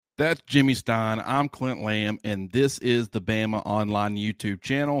That's Jimmy Stein. I'm Clint Lamb, and this is the Bama Online YouTube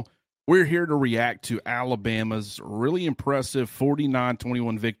channel. We're here to react to Alabama's really impressive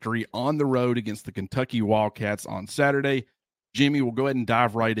 49-21 victory on the road against the Kentucky Wildcats on Saturday. Jimmy, we'll go ahead and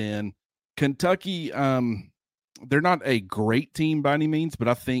dive right in. Kentucky, they're not a great team by any means, but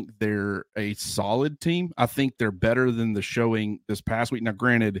I think they're a solid team. I think they're better than the showing this past week. Now,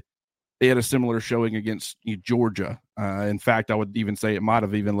 granted, they had a similar showing against Georgia. In fact, I would even say it might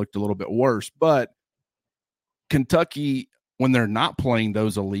have even looked a little bit worse. But Kentucky, when they're not playing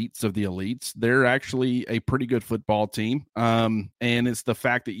those elites of the elites, they're actually a pretty good football team. And it's the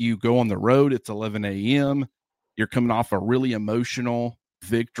fact that you go on the road, it's 11 a.m., you're coming off a really emotional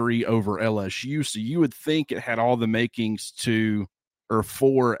victory over LSU. So you would think it had all the makings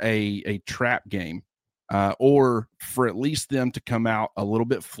for a trap game. Or for at least them to come out a little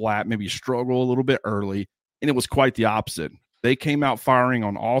bit flat, maybe struggle a little bit early. And it was quite the opposite. They came out firing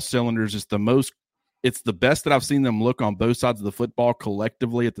on all cylinders. It's the best that I've seen them look on both sides of the football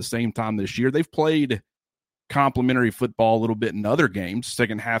collectively at the same time this year. They've played complementary football a little bit in other games,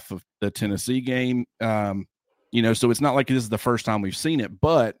 second half of the Tennessee game. So it's not like this is the first time we've seen it,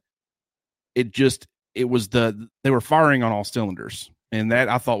 but they were firing on all cylinders. And that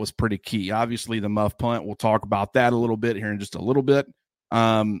I thought was pretty key. Obviously, the muff punt, we'll talk about that a little bit here in just a little bit.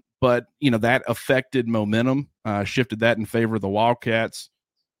 But that affected momentum, shifted that in favor of the Wildcats.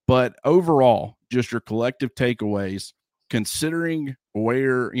 But overall, just your collective takeaways, considering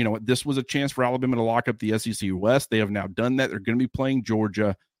where, this was a chance for Alabama to lock up the SEC West. They have now done that. They're going to be playing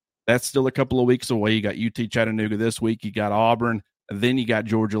Georgia. That's still a couple of weeks away. You got UT Chattanooga this week. You got Auburn. And then you got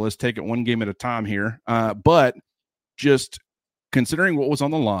Georgia. Let's take it one game at a time here. But just considering what was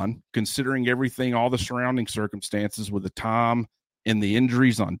on the line, considering everything, all the surrounding circumstances with the time and the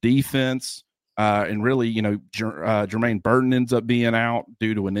injuries on defense, and really, Jermaine Burton ends up being out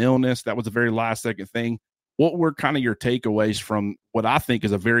due to an illness. That was a very last-second thing. What were kind of your takeaways from what I think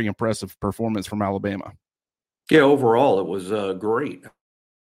is a very impressive performance from Alabama? Yeah, overall, it was great.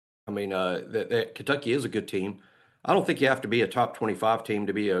 I mean, Kentucky is a good team. I don't think you have to be a top 25 team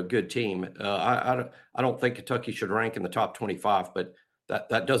to be a good team. I don't think Kentucky should rank in the top 25, but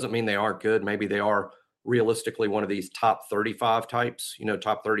that doesn't mean they aren't good. Maybe they are realistically one of these top 35 types,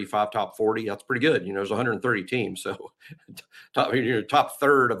 top 35, top 40. That's pretty good. There's 130 teams. So top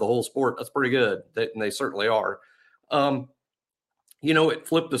third of the whole sport. That's pretty good. And they certainly are. It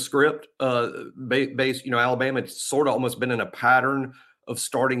flipped the script based, Alabama had sort of almost been in a pattern of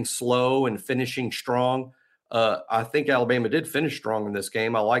starting slow and finishing strong. I think Alabama did finish strong in this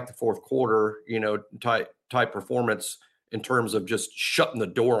game. I like the fourth quarter, type performance in terms of just shutting the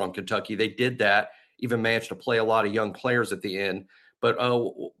door on Kentucky. They did that, even managed to play a lot of young players at the end. But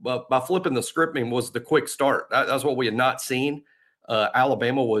by flipping the script was the quick start. That's what we had not seen.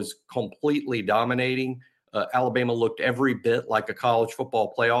 Alabama was completely dominating. Alabama looked every bit like a college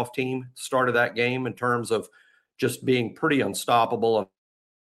football playoff team started that game in terms of just being pretty unstoppable on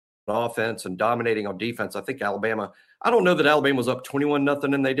offense and dominating on defense. I think Alabama, I don't know that Alabama was up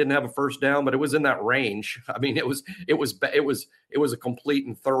 21-0 and they didn't have a first down, but it was in that range. I mean, it was a complete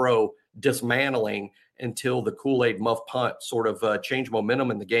and thorough dismantling until the Kool-Aid muff punt sort of changed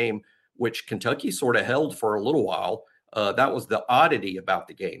momentum in the game, which Kentucky sort of held for a little while. That was the oddity about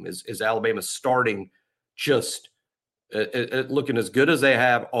the game is Alabama starting just looking as good as they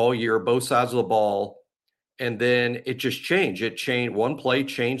have all year, both sides of the ball. And then it just changed. It changed. One play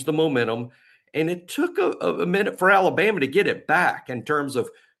changed the momentum. And it took a minute for Alabama to get it back in terms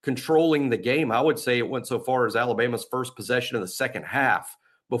of controlling the game. I would say it went so far as Alabama's first possession of the second half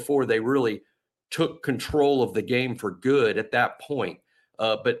before they really took control of the game for good at that point.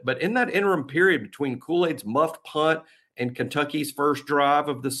 But in that interim period between Kool-Aid's muffed punt and Kentucky's first drive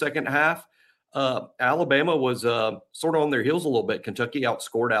of the second half, Alabama was sort of on their heels a little bit. Kentucky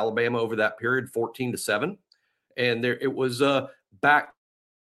outscored Alabama over that period 14-7. And it was back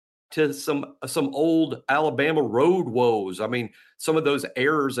to some old Alabama road woes. I mean, some of those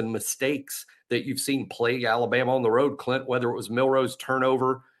errors and mistakes that you've seen plague Alabama on the road, Clint, whether it was Milroe's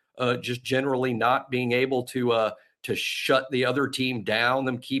turnover, just generally not being able to shut the other team down,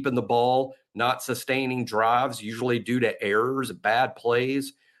 them keeping the ball, not sustaining drives, usually due to errors, bad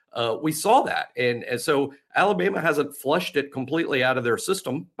plays. We saw that. And so Alabama hasn't flushed it completely out of their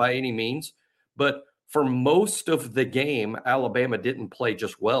system by any means, but for most of the game, Alabama didn't play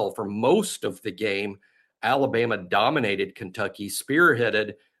just well. For most of the game, Alabama dominated Kentucky,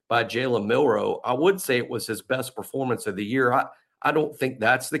 spearheaded by Jalen Milroe. I would say it was his best performance of the year. I don't think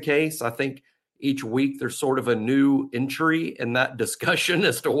that's the case. I think each week there's sort of a new entry in that discussion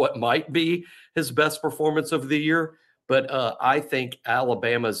as to what might be his best performance of the year. But I think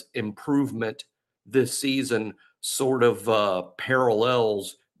Alabama's improvement this season sort of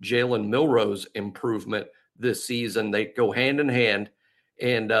parallels Jalen Milroe's improvement this season. They go hand in hand.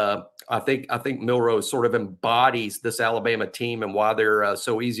 And I think Milroe sort of embodies this Alabama team and why they're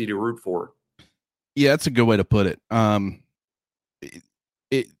so easy to root for. Yeah, that's a good way to put it.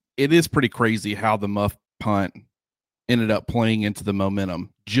 It is pretty crazy how the muff punt ended up playing into the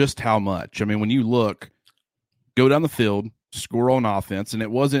momentum. Just how much? I mean, when you look, go down the field, score on offense, and it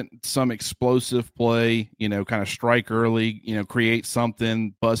wasn't some explosive play, kind of strike early, create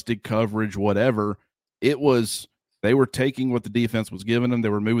something, busted coverage, whatever. It was they were taking what the defense was giving them. They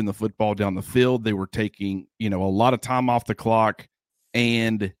were moving the football down the field. They were taking, a lot of time off the clock,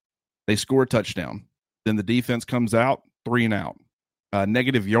 and they score a touchdown. Then the defense comes out, 3 and out.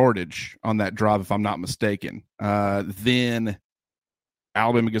 Negative yardage on that drive, if I'm not mistaken. Then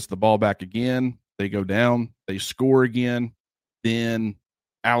Alabama gets the ball back again. They go down. They score again. Then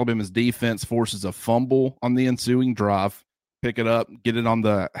Alabama's defense forces a fumble on the ensuing drive, pick it up, get it on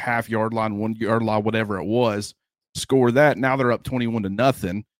the half-yard line, 1-yard line, whatever it was, score that. Now they're up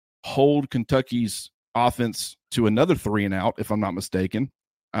 21-0. Hold Kentucky's offense to another 3 and out, if I'm not mistaken.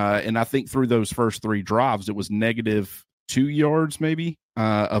 And I think through those first 3 drives, it was negative 2 yards maybe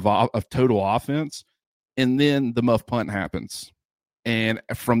of total offense. And then the muff punt happens. And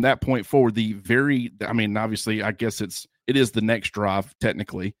from that point forward, obviously, I guess it is the next drive,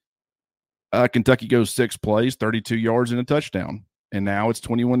 technically. Kentucky goes 6 plays, 32 yards, and a touchdown. And now it's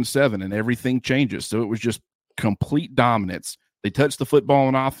 21-7, and everything changes. So it was just complete dominance. They touch the football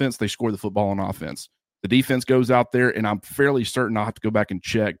on offense. They score the football on offense. The defense goes out there, and I'm fairly certain I'll have to go back and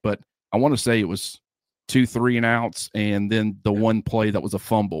check, but I want to say it was 2 3 and outs, and then the one play that was a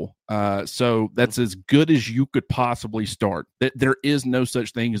fumble. So that's as good as you could possibly start. There is no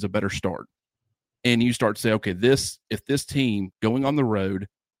such thing as a better start. And you start to say, okay, if this team going on the road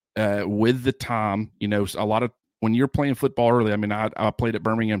with the time, a lot of when you're playing football early. I mean, I played at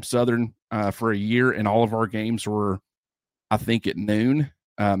Birmingham Southern for a year, and all of our games were, I think, at noon,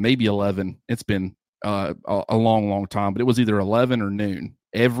 maybe 11. It's been a long, long time, but it was either 11 or noon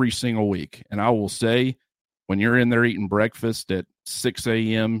every single week. And I will say, when you're in there eating breakfast at 6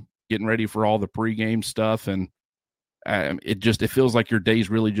 a.m., getting ready for all the pregame stuff, and it feels like your day's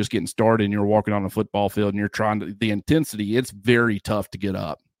really just getting started, and you're walking on a football field and you're the intensity, it's very tough to get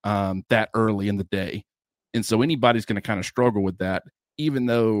up that early in the day. And so anybody's going to kind of struggle with that, even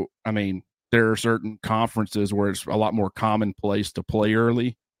though, there are certain conferences where it's a lot more commonplace to play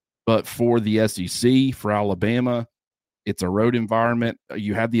early. But for the SEC, for Alabama, it's a road environment.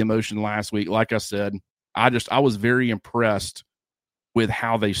 You had the emotion last week. Like I said, I was very impressed with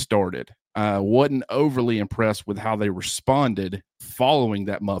how they started. Wasn't overly impressed with how they responded following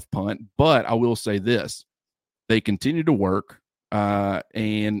that muff punt. But I will say this, they continued to work.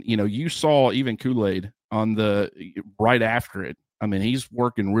 And, you saw even Kool-Aid on right after it. He's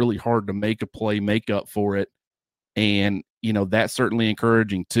working really hard to make a play, make up for it. And, that's certainly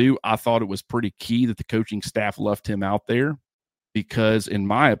encouraging too. I thought it was pretty key that the coaching staff left him out there because, in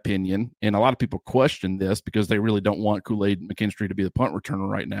my opinion, and a lot of people question this because they really don't want Kool-Aid McKinstry to be the punt returner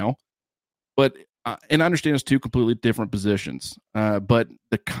right now. But, and I understand it's 2 completely different positions, but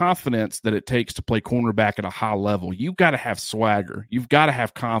the confidence that it takes to play cornerback at a high level, you've got to have swagger. You've got to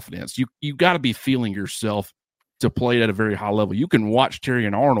have confidence. You've got to be feeling yourself to play at a very high level. You can watch Terry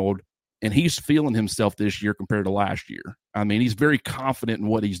and Arnold, and he's feeling himself this year compared to last year. He's very confident in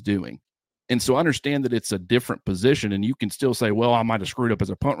what he's doing. And so understand that it's a different position, and you can still say, well, I might have screwed up as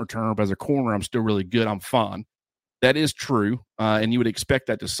a punt returner, but as a corner, I'm still really good. I'm fine. That is true, and you would expect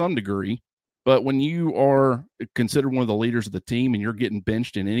that to some degree. But when you are considered one of the leaders of the team and you're getting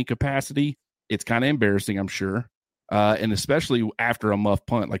benched in any capacity, it's kind of embarrassing, I'm sure. And especially after a muff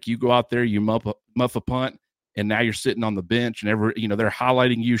punt. Like you go out there, you muff a punt, and now you're sitting on the bench, and they're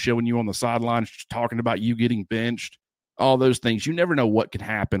highlighting you, showing you on the sidelines, talking about you getting benched, all those things. You never know what can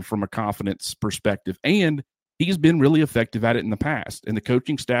happen from a confidence perspective. And he's been really effective at it in the past, and the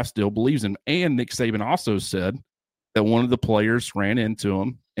coaching staff still believes him. And Nick Saban also said that one of the players ran into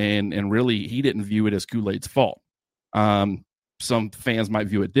him, and really he didn't view it as Kool-Aid's fault. Some fans might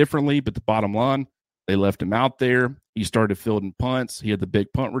view it differently, but the bottom line, they left him out there. He started fielding punts. He had the big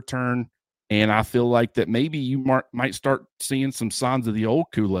punt return. And I feel like that maybe you might start seeing some signs of the old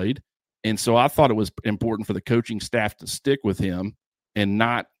Kool-Aid. And so I thought it was important for the coaching staff to stick with him and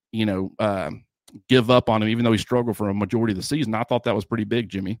not, give up on him, even though he struggled for a majority of the season. I thought that was pretty big,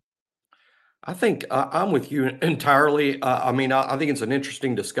 Jimmy. I think I'm with you entirely. I think it's an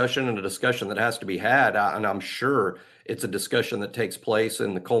interesting discussion and a discussion that has to be had. And I'm sure it's a discussion that takes place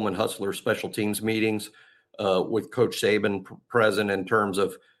in the Coleman Hustler special teams meetings with Coach Saban present in terms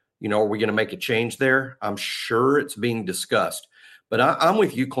of, are we going to make a change there? I'm sure it's being discussed. But I'm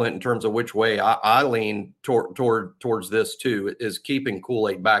with you, Clint, in terms of which way I lean towards this too, is keeping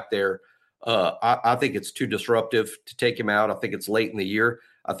Kool-Aid back there. I think it's too disruptive to take him out. I think it's late in the year.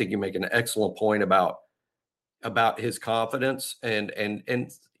 I think you make an excellent point about his confidence and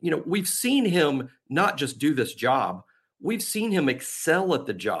we've seen him not just do this job, we've seen him excel at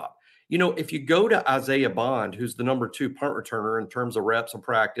the job. If you go to Isaiah Bond, who's the number 2 punt returner in terms of reps and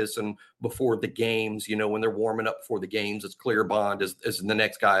practice and before the games, when they're warming up before the games, it's clear Bond is the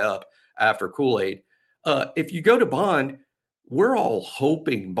next guy up after Kool-Aid. If you go to Bond, we're all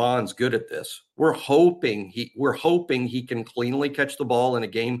hoping Bond's good at this. We're hoping he can cleanly catch the ball in a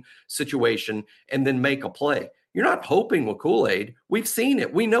game situation and then make a play. You're not hoping with Kool-Aid. We've seen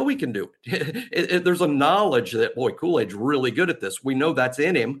it. We know he can do it. There's a knowledge that, boy, Kool-Aid's really good at this. We know that's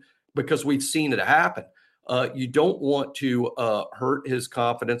in him because we've seen it happen. You don't want to hurt his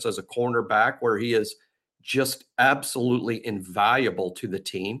confidence as a cornerback where he is just absolutely invaluable to the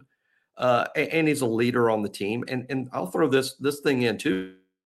team. And he's a leader on the team. And I'll throw this thing in too,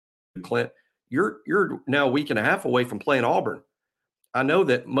 Clint. You're now a week and a half away from playing Auburn. I know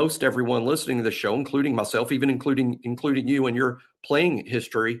that most everyone listening to the show, including myself, even including you and your playing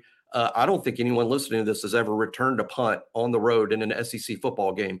history, I don't think anyone listening to this has ever returned a punt on the road in an SEC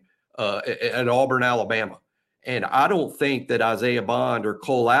football game at Auburn, Alabama. And I don't think that Isaiah Bond or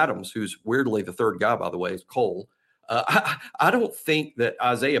Cole Adams, who's weirdly the third guy, by the way, is Cole. I don't think that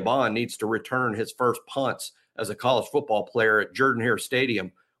Isaiah Bond needs to return his first punts as a college football player at Jordan-Hare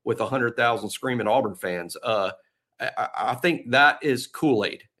Stadium with 100,000 screaming Auburn fans. I think that is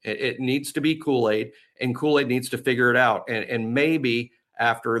Kool-Aid. It needs to be Kool-Aid, and Kool-Aid needs to figure it out. And maybe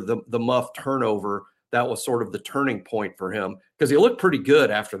after the Muff turnover, that was sort of the turning point for him because he looked pretty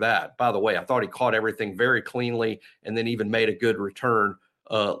good after that. By the way, I thought he caught everything very cleanly and then even made a good return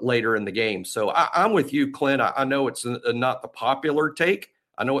later in the game. So I'm with you, Clint. I know it's not the popular take.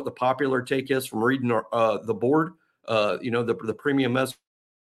 I know what the popular take is from reading the board, the premium message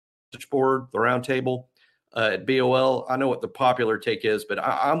board, the round table at BOL. I know what the popular take is, but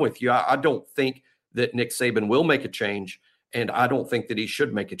I'm with you. I don't think that Nick Saban will make a change, and I don't think that he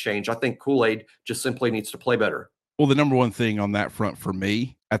should make a change. I think Kool-Aid just simply needs to play better. Well, the number one thing on that front for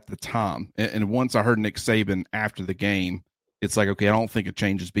me at the time, and once I heard Nick Saban after the game, it's like, okay, I don't think a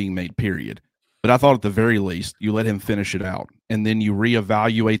change is being made, period. But I thought at the very least, you let him finish it out, and then you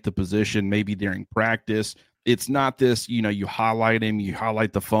reevaluate the position maybe during practice. It's not this, you highlight him, you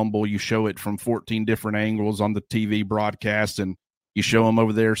highlight the fumble, you show it from 14 different angles on the TV broadcast, and you show him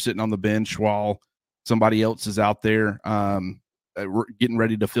over there sitting on the bench while somebody else is out there getting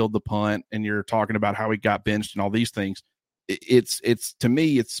ready to field the punt, and you're talking about how he got benched and all these things. It's to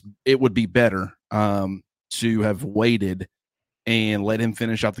me, it would be better to have waited and let him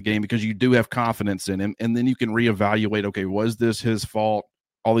finish out the game because you do have confidence in him, and then you can reevaluate, okay, was this his fault?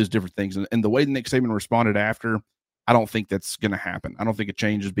 All these different things. And the way Nick Saban responded after, I don't think that's going to happen. I don't think a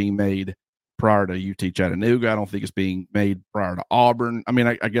change is being made prior to UT Chattanooga. I don't think it's being made prior to Auburn. I mean,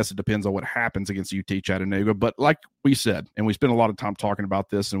 I guess it depends on what happens against UT Chattanooga. But like we said, and we spent a lot of time talking about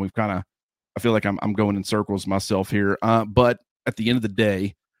this, and we've I feel like I'm going in circles myself here. But at the end of the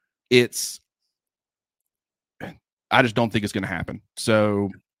day, I just don't think it's going to happen. So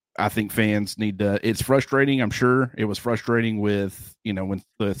I think fans need to. It's frustrating. I'm sure it was frustrating with when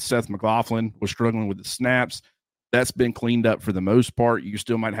Seth McLaughlin was struggling with the snaps. That's been cleaned up for the most part. You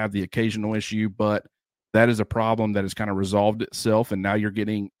still might have the occasional issue, but that is a problem that has kind of resolved itself. And now you're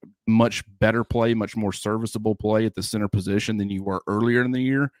getting much better play, much more serviceable play at the center position than you were earlier in the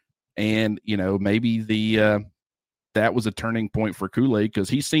year. And maybe that was a turning point for Kool-Aid because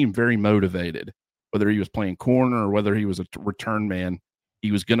he seemed very motivated, whether he was playing corner or whether he was a return man.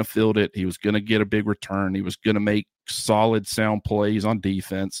 He was going to field it. He was going to get a big return. He was going to make solid, sound plays on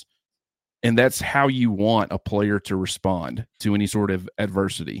defense. And that's how you want a player to respond to any sort of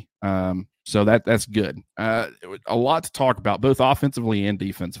adversity. So that's good. A lot to talk about, both offensively and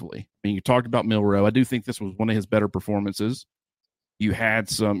defensively. I mean, you talked about Milroe. I do think this was one of his better performances.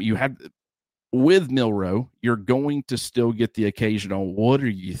 With Milroe, you're going to still get the occasional, what are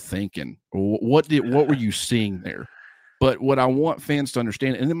you thinking? What were you seeing there? But what I want fans to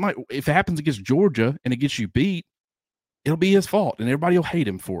understand, and if it happens against Georgia and it gets you beat, it'll be his fault, and everybody will hate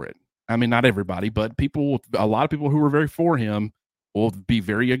him for it. I mean, not everybody, but a lot of people who were very for him will be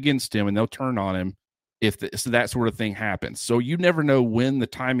very against him, and they'll turn on him if that sort of thing happens. So you never know when the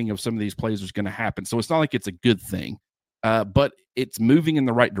timing of some of these plays is going to happen. So it's not like it's a good thing, but it's moving in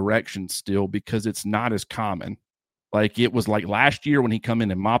the right direction still because it's not as common. Like it was like last year when he come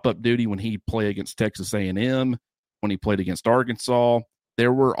in and mop up duty when he played against Texas A&M, when he played against Arkansas.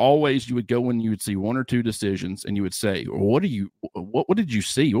 There were always, you would go and you would see one or two decisions and you would say, what did you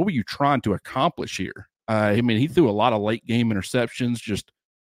see? What were you trying to accomplish here? I mean, he threw a lot of late game interceptions, just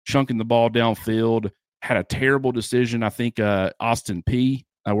chunking the ball downfield, had a terrible decision. I think Austin P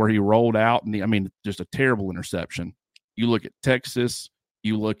where he rolled out and just a terrible interception. You look at Texas,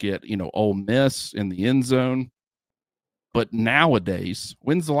 you look at, Ole Miss in the end zone. But nowadays,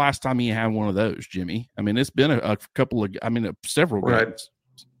 when's the last time he had one of those, Jimmy? I mean, it's been a couple of, several games.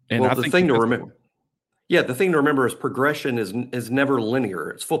 And well, the thing to remember, the thing to remember is progression is never linear.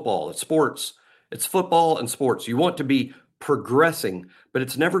 It's football, it's sports, it's football and sports. You want to be progressing, but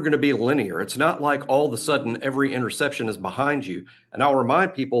it's never going to be linear. It's not like all of a sudden every interception is behind you. And I'll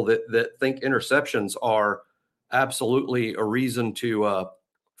remind people that think interceptions are absolutely a reason to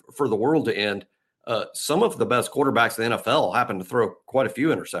for the world to end. Some of the best quarterbacks in the NFL happen to throw quite a few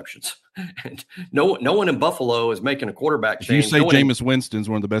interceptions. And no one in Buffalo is making a quarterback change. You say Jameis Winston's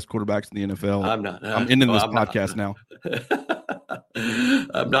one of the best quarterbacks in the NFL. I'm not. I'm ending this podcast now.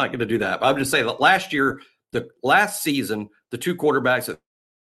 I'm not going to do that. I'm just saying that last season, the two quarterbacks that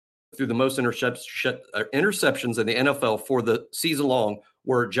threw the most interceptions in the NFL for the season long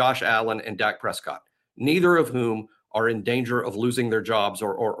were Josh Allen and Dak Prescott, neither of whom are in danger of losing their jobs,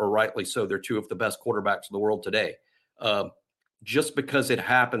 or rightly so. They're two of the best quarterbacks in the world today. Just because it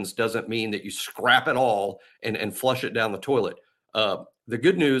happens doesn't mean that you scrap it all and flush it down the toilet. The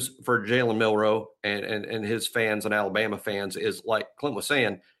good news for Jalen Milroe and his fans and Alabama fans is, like Clint was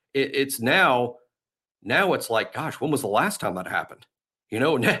saying, it's now it's like, gosh, when was the last time that happened?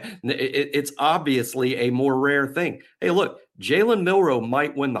 It's obviously a more rare thing. Hey, look, Jalen Milroe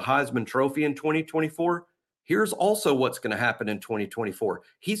might win the Heisman Trophy in 2024. Here's also what's going to happen in 2024.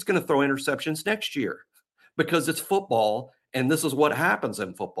 He's going to throw interceptions next year because it's football, and this is what happens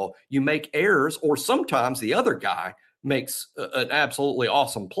in football. You make errors, or sometimes the other guy makes an absolutely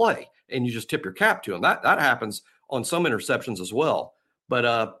awesome play, and you just tip your cap to him. That happens on some interceptions as well.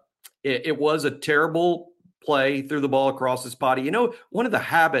 But it was a terrible play, threw the ball across his body. One of the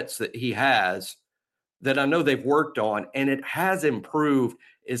habits that he has that I know they've worked on, and it has improved,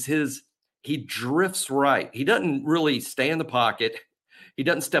 is he drifts right. He doesn't really stay in the pocket. He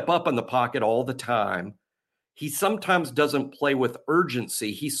doesn't step up in the pocket all the time. He sometimes doesn't play with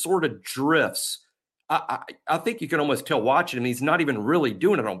urgency. He sort of drifts. I think you can almost tell watching him, he's not even really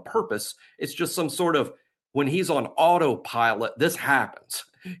doing it on purpose. It's just some sort of, when he's on autopilot, this happens.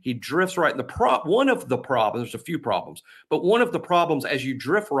 He drifts right. One of the problems, there's a few problems, but one of the problems as you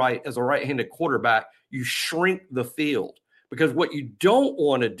drift right as a right-handed quarterback, you shrink the field. Because what you don't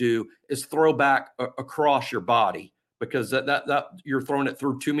want to do is throw back across your body, because that you're throwing it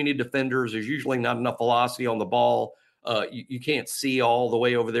through too many defenders. There's usually not enough velocity on the ball. You can't see all the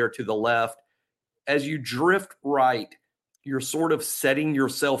way over there to the left. As you drift right, you're sort of setting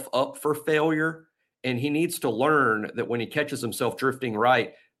yourself up for failure. And he needs to learn that when he catches himself drifting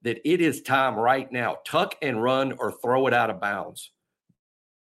right, that it is time right now. Tuck and run or throw it out of bounds.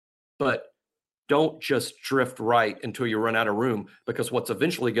 But don't just drift right until you run out of room, because what's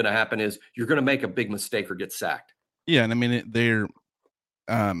eventually going to happen is you're going to make a big mistake or get sacked. Yeah, and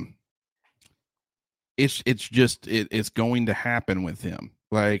it's going to happen with him.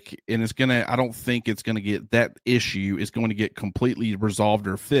 And I don't think it's going to get, that issue is going to get completely resolved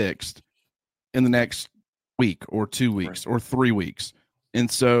or fixed in the next week or 2 weeks or 3 weeks. And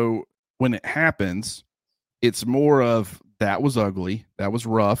so when it happens, it's more of, that was ugly, that was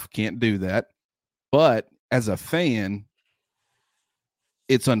rough, can't do that. But as a fan,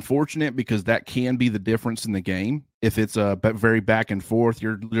 it's unfortunate, because that can be the difference in the game. If it's a very back and forth,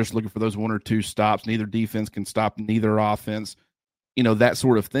 you're just looking for those one or two stops. Neither defense can stop neither offense, that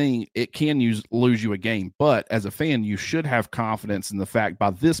sort of thing. It can lose you a game. But as a fan, you should have confidence in the fact,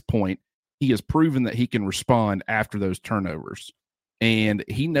 by this point, he has proven that he can respond after those turnovers. And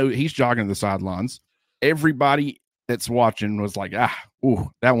he's jogging to the sidelines. Everybody that's watching was like, that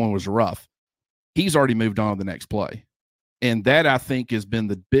one was rough. He's already moved on to the next play. And that, I think, has been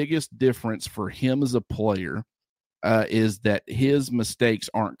the biggest difference for him as a player, is that his mistakes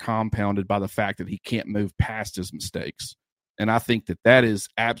aren't compounded by the fact that he can't move past his mistakes. And I think that is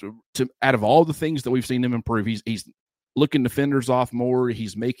out of all the things that we've seen him improve, he's looking defenders off more.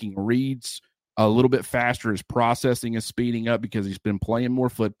 He's making reads a little bit faster. His processing is speeding up because he's been playing more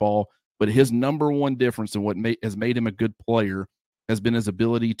football. But his number one difference and what has made him a good player has been his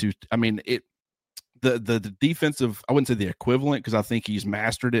ability to, the defensive, I wouldn't say the equivalent, because I think he's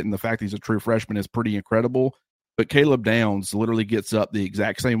mastered it, and the fact that he's a true freshman is pretty incredible. But Caleb Downs literally gets up the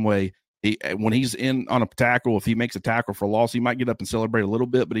exact same way When he's in on a tackle, if he makes a tackle for loss, he might get up and celebrate a little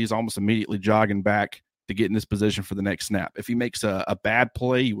bit, but he's almost immediately jogging back to get in this position for the next snap. If he makes a bad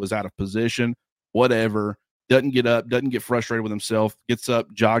play, he was out of position, whatever, doesn't get up, doesn't get frustrated with himself, gets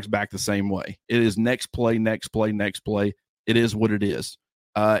up, jogs back the same way. It is next play, next play, next play. It is what it is.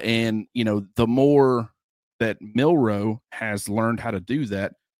 And, the more that Milroe has learned how to do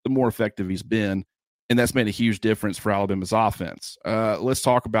that, the more effective he's been. And that's made a huge difference for Alabama's offense. Let's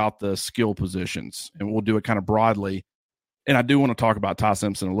talk about the skill positions, and we'll do it kind of broadly. And I do want to talk about Ty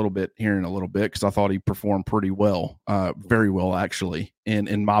Simpson a little bit here in a little bit, because I thought he performed pretty well, very well, actually,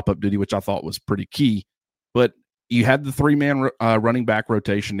 in mop-up duty, which I thought was pretty key. But you had the three-man running back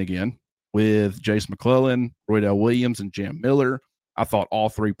rotation again with Jace McClellan, Roydell Williams, and Jam Miller. I thought all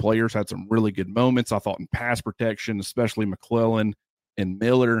three players had some really good moments. I thought in pass protection, especially McClellan and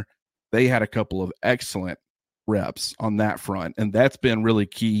Miller, they had a couple of excellent reps on that front. And that's been really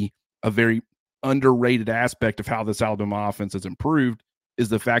key. A very underrated aspect of how this Alabama offense has improved is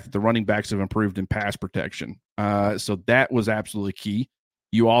the fact that the running backs have improved in pass protection. So that was absolutely key.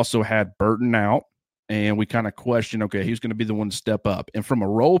 You also had Burton out, and we kind of questioned, okay, who's going to be the one to step up? And from a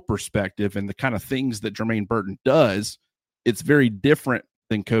role perspective and the kind of things that Jermaine Burton does, it's very different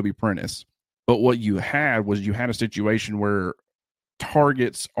than Kobe Prentice. But what you had was a situation where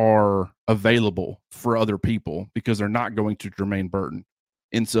targets are available for other people because they're not going to Jermaine Burton.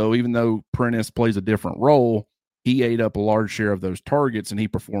 And so even though Prentice plays a different role, he ate up a large share of those targets and he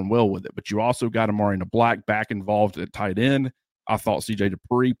performed well with it. But you also got Amari Niblack back involved at tight end. I thought C.J.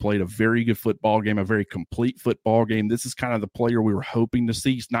 Dupree played a very good football game, a very complete football game. This is kind of the player we were hoping to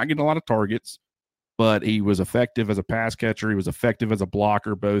see. He's not getting a lot of targets, but he was effective as a pass catcher. He was effective as a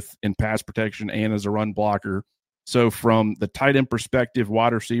blocker, both in pass protection and as a run blocker. So from the tight end perspective,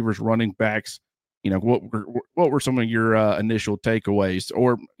 wide receivers, running backs, what were some of your initial takeaways,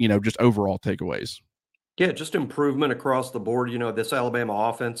 or, just overall takeaways? Yeah, just improvement across the board. This Alabama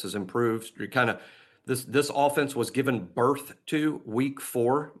offense has improved. This offense was given birth to week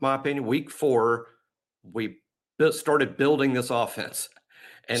 4, my opinion. Week 4, we started building this offense.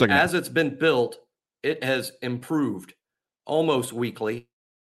 And as it's been built, it has improved almost weekly.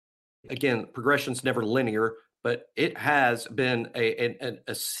 Again, progression's never linear, but it has been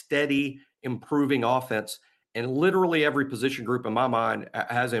a steady improving offense, and literally every position group in my mind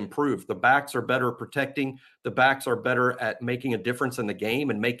has improved. The backs are better protecting. The backs are better at making a difference in the game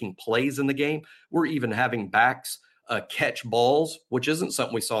and making plays in the game. We're even having backs catch balls, which isn't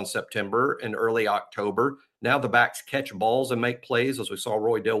something we saw in September and early October. Now the backs catch balls and make plays, as we saw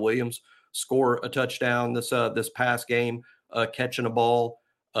Roydell Williams score a touchdown this past game, catching a ball.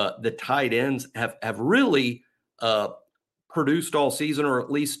 The tight ends have really produced all season, or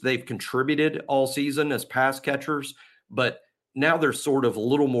at least they've contributed all season as pass catchers, but now they're sort of a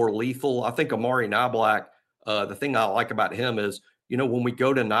little more lethal. I think Amari Niblack, the thing I like about him is, when we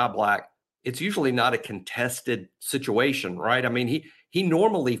go to Niblack, it's usually not a contested situation, right? I mean, he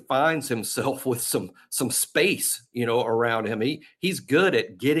normally finds himself with some space, around him. He's good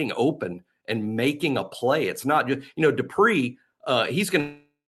at getting open and making a play. It's not just, Dupree, he's going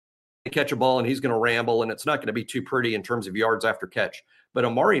to catch a ball and he's going to ramble, and it's not going to be too pretty in terms of yards after catch. But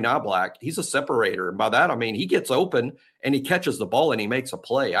Amari Niblack, he's a separator. And by that, I mean, he gets open and he catches the ball and he makes a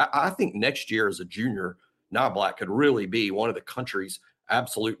play. I think next year as a junior, Niblack could really be one of the country's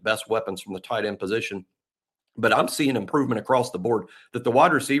absolute best weapons from the tight end position. But I'm seeing improvement across the board, that the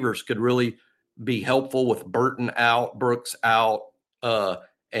wide receivers could really be helpful with Burton out, Brooks out,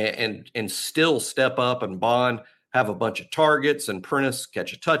 and still step up, and Bond have a bunch of targets, and Prentice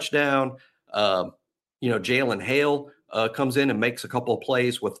catch a touchdown. Jalen Hale comes in and makes a couple of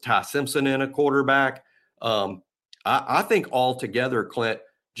plays with Ty Simpson in a quarterback. I think altogether, Clint,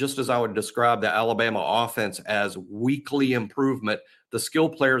 just as I would describe the Alabama offense as weekly improvement, the skill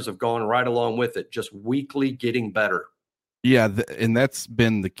players have gone right along with it, just weekly getting better. Yeah, and that's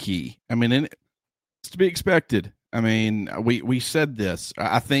been the key. I mean, it's to be expected. I mean, we said this.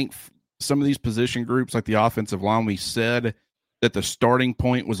 I think some of these position groups, like the offensive line, we said that the starting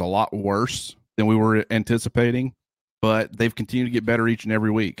point was a lot worse than we were anticipating, but they've continued to get better each and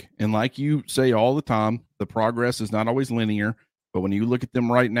every week. And like you say all the time, the progress is not always linear, but when you look at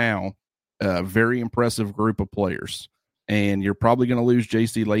them right now, a very impressive group of players. And you're probably going to lose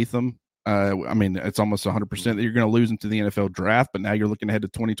J.C. Latham. I mean, it's almost 100% that you're going to lose him to the NFL draft, but now you're looking ahead to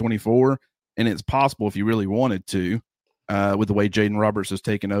 2024, and it's possible if you really wanted to, with the way Jaden Roberts has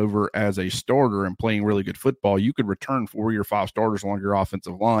taken over as a starter and playing really good football, you could return 4 or 5 starters along your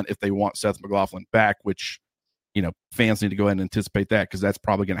offensive line if they want Seth McLaughlin back, which, fans need to go ahead and anticipate that, because that's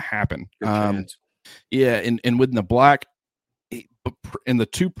probably going to happen. Yeah, and with Niblack, in the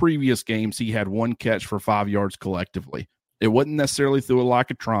two previous games, he had one catch for 5 yards collectively. It wasn't necessarily through a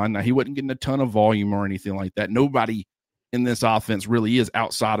Locatron. Now, he wasn't getting a ton of volume or anything like that. Nobody in this offense really is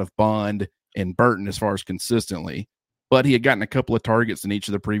outside of Bond and Burton as far as consistently. But he had gotten a couple of targets in each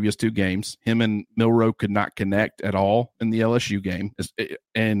of the previous two games. Him and Milroe could not connect at all in the LSU game.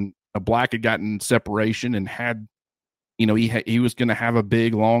 And Black had gotten separation and had, he was going to have a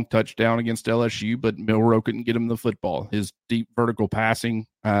big, long touchdown against LSU, but Milroe couldn't get him the football. His deep vertical passing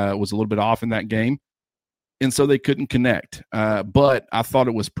was a little bit off in that game. And so they couldn't connect. But I thought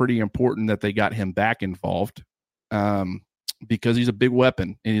it was pretty important that they got him back involved because he's a big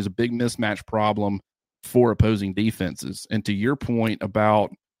weapon and he's a big mismatch problem for opposing defenses. And to your point about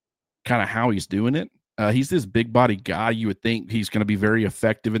kind of how he's doing it, he's this big body guy. You would think he's going to be very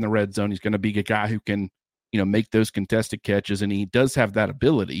effective in the red zone. He's going to be a guy who can, make those contested catches, and he does have that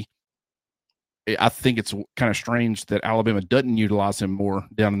ability. I think it's kind of strange that Alabama doesn't utilize him more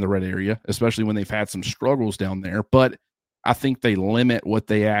down in the red area, especially when they've had some struggles down there. But I think they limit what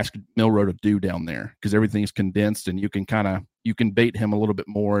they ask Milroe to do down there because everything's condensed, and you can bait him a little bit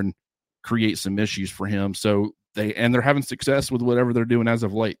more and create some issues for him. So they're having success with whatever they're doing as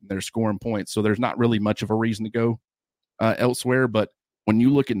of late. They're scoring points. So there's not really much of a reason to go elsewhere. But when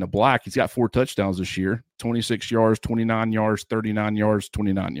you look at Niblack, he's got 4 touchdowns this year, 26 yards, 29 yards, 39 yards,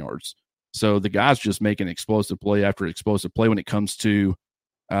 29 yards. So the guy's just making explosive play after explosive play when it comes to,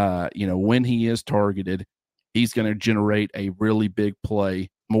 when he is targeted, he's going to generate a really big play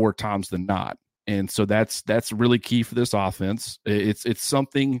more times than not. And so that's really key for this offense. It's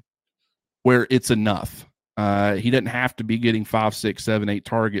something where it's enough. He doesn't have to be getting 5, 6, 7, 8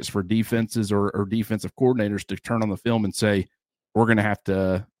 targets for defenses or defensive coordinators to turn on the film and say, we're going to have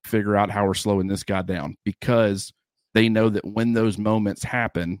to figure out how we're slowing this guy down, because they know that when those moments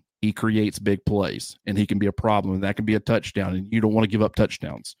happen, he creates big plays and he can be a problem, and that can be a touchdown, and you don't want to give up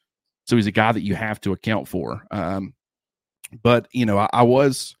touchdowns. So he's a guy that you have to account for. But I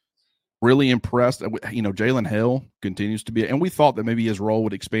was really impressed. Jalen Hill continues to be, and we thought that maybe his role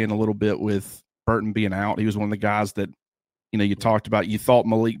would expand a little bit with Burton being out. He was one of the guys that, you talked about. You thought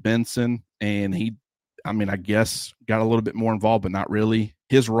Malik Benson, and I guess got a little bit more involved, but not really.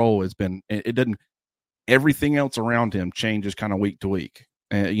 His role has been, it doesn't, everything else around him changes kind of week to week.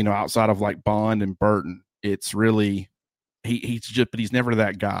 Outside of like Bond and Burton, it's really, but he's never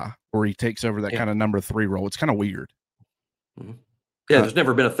that guy where he takes over that kind of number 3 role. It's kind of weird. Mm-hmm. Yeah, there's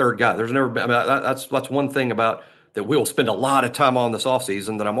never been a third guy. There's never been. That's one thing about that we'll spend a lot of time on this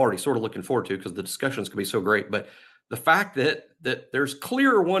offseason that I'm already sort of looking forward to because the discussions can be so great. But the fact that there's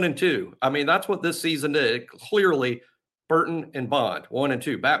clear 1 and 2, that's what this season did. Clearly, Burton and Bond, 1 and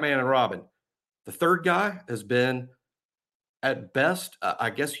 2, Batman and Robin. The third guy has been, at best,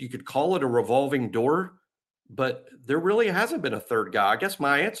 I guess you could call it a revolving door, but there really hasn't been a third guy. I guess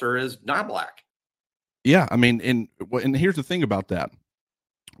my answer is Niblack. Yeah, and here's the thing about that.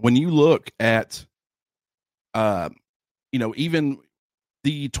 When you look at, even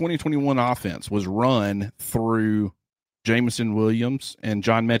the 2021 offense was run through Jameson Williams and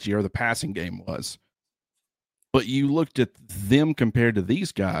John Mechie, or the passing game was. But you looked at them compared to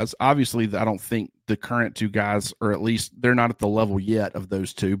these guys. Obviously, I don't think the current 2 guys, or at least they're not at the level yet of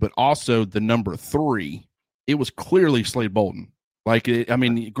those 2, but also the number 3, it was clearly Slade Bolden.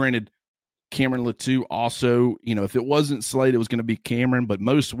 Granted, Cameron Latou also, if it wasn't Slade, it was going to be Cameron, but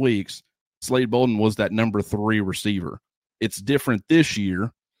most weeks, Slade Bolden was that number 3 receiver. It's different this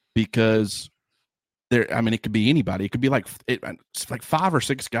year because it could be anybody. It could be it's like 5 or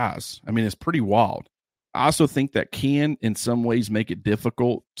 6 guys. It's pretty wild. I also think that can, in some ways, make it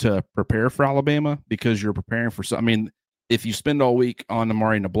difficult to prepare for Alabama because you're preparing for if you spend all week on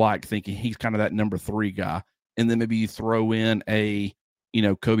Amari Niblack thinking he's kind of that number 3 guy, and then maybe you throw in a,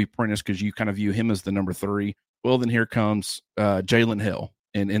 Kobe Prentice because you kind of view him as the number 3, well, then here comes Jalen Hill.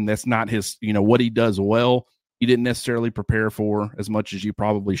 And that's not his, what he does well, he didn't necessarily prepare for as much as you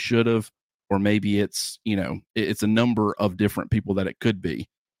probably should have, or maybe it's, it's a number of different people that it could be.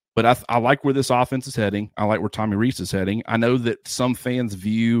 But I like where this offense is heading. I like where Tommy Rees is heading. I know that some fans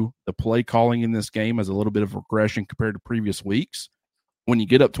view the play calling in this game as a little bit of regression compared to previous weeks. When you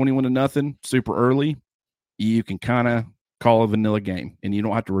get up 21-0 super early, you can kind of call a vanilla game, and you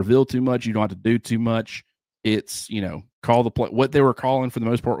don't have to reveal too much. You don't have to do too much. It's, call the play. What they were calling for the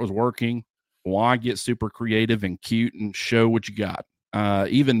most part was working. Why get super creative and cute and show what you got?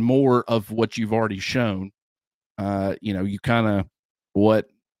 Even more of what you've already shown. You kind of, what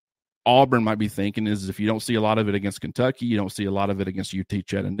Auburn might be thinking is, if you don't see a lot of it against Kentucky, you don't see a lot of it against UT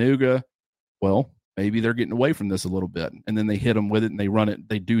Chattanooga, well, maybe they're getting away from this a little bit. And then they hit them with it and they run it.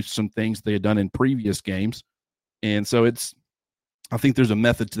 They do some things they had done in previous games. And so it's, I think there's a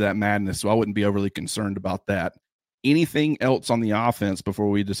method to that madness, so I wouldn't be overly concerned about that. Anything else on the offense before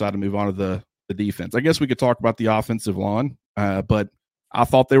we decide to move on to the defense? I guess we could talk about the offensive line, but I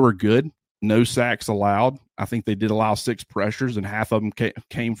thought they were good. No sacks allowed. I think they did allow 6 pressures, and half of them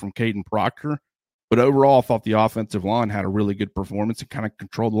came from Caden Proctor. But overall, I thought the offensive line had a really good performance and kind of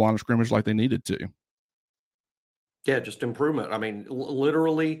controlled the line of scrimmage like they needed to. Yeah, just improvement. I mean,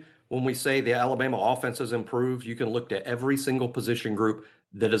 literally, when we say the Alabama offense has improved, you can look at every single position group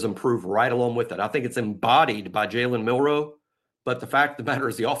that has improved right along with it. I think it's embodied by Jalen Milroe, but the fact of the matter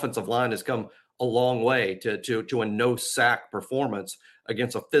is the offensive line has come a long way to a no sack performance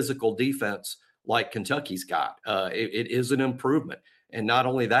against a physical defense like Kentucky's got. It is an improvement, and not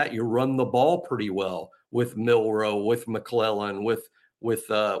only that, you run the ball pretty well with Milroe, with McClellan, with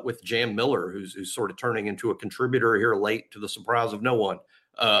Jam Miller, who's sort of turning into a contributor here late to the surprise of no one.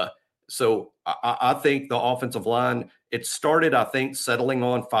 So I think the offensive line, it started, I think, settling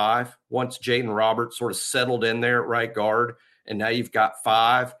on 5 once Jaden Roberts sort of settled in there at right guard. And now you've got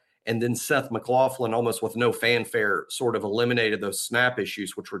 5. And then Seth McLaughlin, almost with no fanfare, sort of eliminated those snap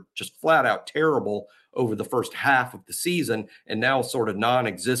issues, which were just flat out terrible over the first half of the season and now sort of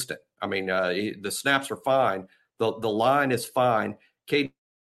non-existent. I mean, the snaps are fine. The line is fine. Caden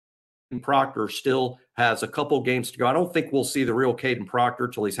Proctor still has a couple games to go. I don't think we'll see the real Caden Proctor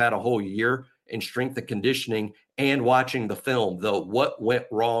till he's had a whole year in strength and conditioning and watching the film, though what went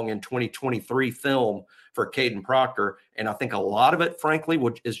wrong in 2023 film for Caden Proctor. And I think a lot of it, frankly,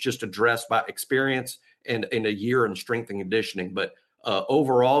 is just addressed by experience and in a year in strength and conditioning. But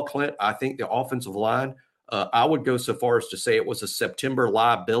overall, Clint, I think the offensive line, I would go so far as to say it was a September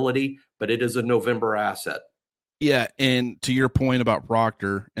liability, but it is a November asset. Yeah, and to your point about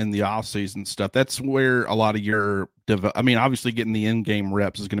Proctor and the offseason stuff, that's where a lot of your obviously getting the in-game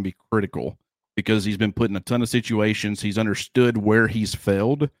reps is going to be critical because he's been put in a ton of situations. He's understood where he's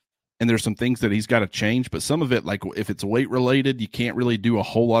failed, and there's some things that he's got to change. But some of it, like if it's weight related, you can't really do a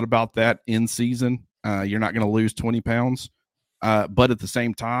whole lot about that in season. You're not going to lose 20 pounds. But at the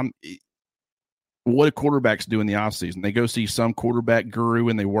same time, what do quarterbacks do in the offseason? They go see some quarterback guru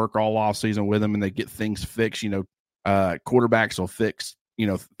and they work all offseason with them and they get things fixed. Quarterbacks will fix,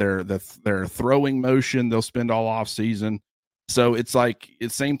 their throwing motion. They'll spend all offseason. So it's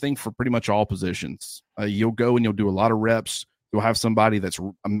same thing for pretty much all positions. You'll go and you'll do a lot of reps. You'll have somebody that's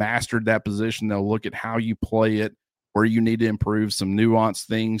mastered that position. They'll look at how you play it, where you need to improve some nuanced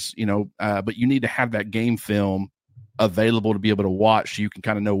things, but you need to have that game film available to be able to watch so you can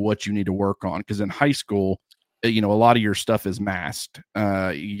kind of know what you need to work on. Because in high school, a lot of your stuff is masked.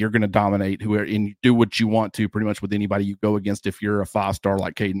 You're going to dominate whoever and do what you want to pretty much with anybody you go against. If you're a 5-star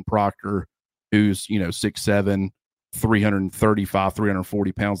like Caden Proctor, who's 6'7", 335,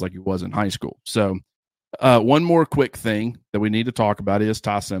 340 pounds like he was in high school. So one more quick thing that we need to talk about is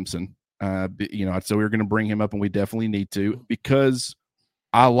Ty Simpson. So we're going to bring him up, and we definitely need to, because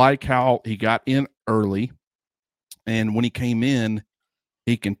I like how he got in early. And when he came in,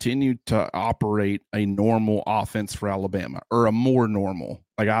 he continued to operate a normal offense for Alabama, or a more normal.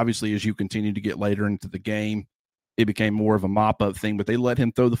 Like, obviously, as you continue to get later into the game, it became more of a mop-up thing, but they let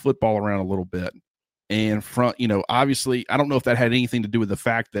him throw the football around a little bit. And obviously, I don't know if that had anything to do with the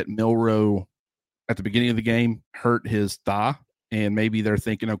fact that Milroe at the beginning of the game hurt his thigh. And maybe they're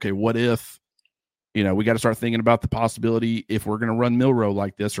thinking, okay, what if, we got to start thinking about the possibility if we're going to run Milroe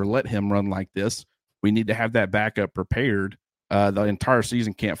like this or let him run like this, we need to have that backup prepared. The entire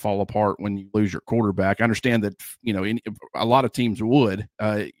season can't fall apart when you lose your quarterback. I understand that, a lot of teams would,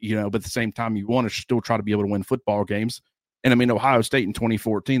 but at the same time, you want to still try to be able to win football games. And Ohio State in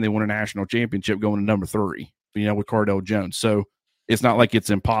 2014, they won a national championship going to number 3, with Cardale Jones. So it's not like it's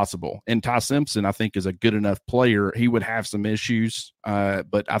impossible. And Ty Simpson, I think, is a good enough player. He would have some issues,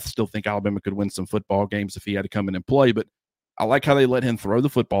 but I still think Alabama could win some football games if he had to come in and play. But I like how they let him throw the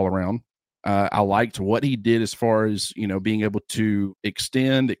football around. I liked what he did as far as, being able to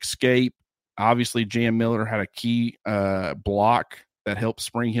extend, escape. Obviously, Jam Miller had a key block that helped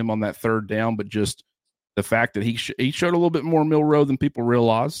spring him on that third down, but just the fact that he showed a little bit more Milroe than people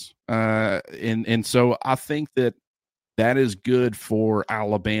realize. And so I think that is good for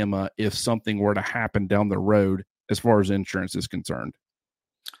Alabama if something were to happen down the road as far as insurance is concerned.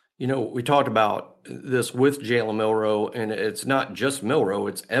 We talked about this with Jalen Milroe, and it's not just Milroe,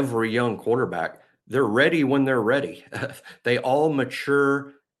 it's every young quarterback. They're ready when they're ready. They all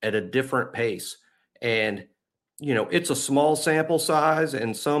mature at a different pace. And, it's a small sample size,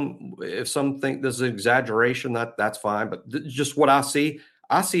 and if some think this is an exaggeration, that's fine. But just what I see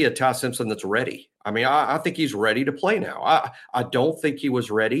a Ty Simpson that's ready. I mean, I think he's ready to play now. I don't think he was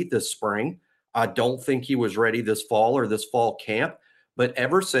ready this spring. I don't think he was ready this fall or this fall camp. But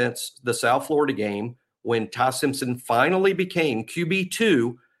ever since the South Florida game, when Ty Simpson finally became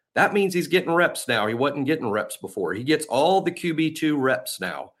QB2, that means he's getting reps now. He wasn't getting reps before. He gets all the QB2 reps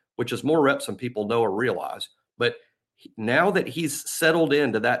now, which is more reps than people know or realize. But now that he's settled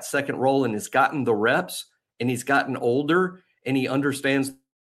into that second role and has gotten the reps and he's gotten older and he understands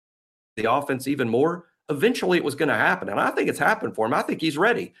the offense even more, eventually it was going to happen. And I think it's happened for him. I think he's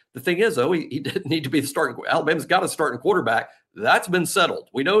ready. The thing is, though, he didn't need to be the starting. Alabama's got a starting quarterback. That's been settled.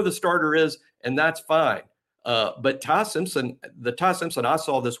 We know who the starter is, and that's fine. But Ty Simpson, the Ty Simpson I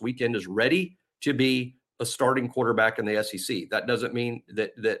saw this weekend is ready to be a starting quarterback in the SEC. That doesn't mean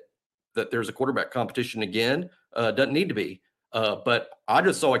that there's a quarterback competition again. Doesn't need to be. But I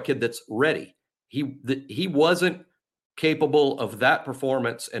just saw a kid that's ready. He wasn't capable of that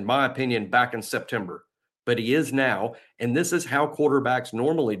performance, in my opinion, back in September. But he is now, and this is how quarterbacks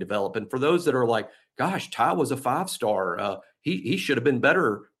normally develop. And for those that are like, gosh, Ty was a 5-star. He should have been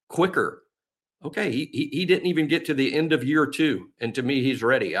better quicker. Okay, he didn't even get to the end of year 2, and to me, he's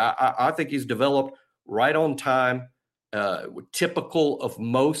ready. I think he's developed right on time, typical of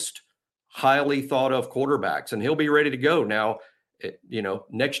most highly thought of quarterbacks, and he'll be ready to go. Now,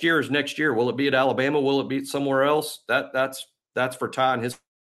 next year is next year. Will it be at Alabama? Will it be somewhere else? That's for Ty and his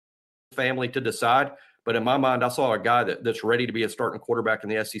family to decide. But in my mind, I saw a guy that's ready to be a starting quarterback in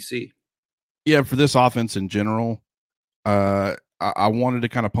the SEC. Yeah, for this offense in general, I wanted to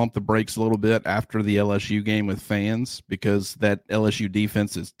kind of pump the brakes a little bit after the LSU game with fans because that LSU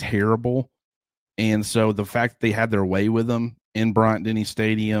defense is terrible. And so the fact that they had their way with them in Bryant-Denny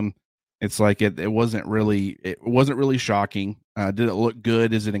Stadium, it's like it wasn't really shocking. Did it look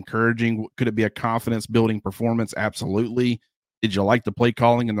good? Is it encouraging? Could it be a confidence-building performance? Absolutely. Did you like the play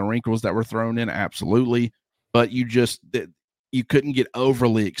calling and the wrinkles that were thrown in? Absolutely. But you couldn't get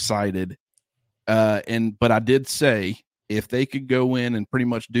overly excited. But I did say if they could go in and pretty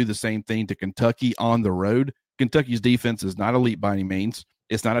much do the same thing to Kentucky on the road, Kentucky's defense is not elite by any means.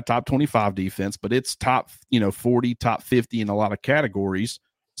 It's not a top 25 defense, but it's top 40, top 50 in a lot of categories.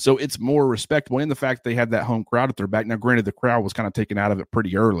 So it's more respectable in the fact they had that home crowd at their back. Now, granted, the crowd was kind of taken out of it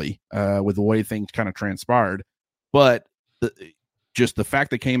pretty early with the way things kind of transpired. But just the fact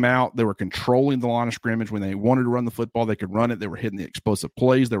they came out, they were controlling the line of scrimmage. When they wanted to run the football, they could run it. They were hitting the explosive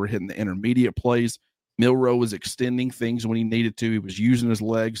plays. They were hitting the intermediate plays. Milroe was extending things when he needed to. He was using his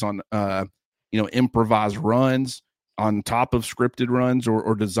legs on, improvised runs on top of scripted runs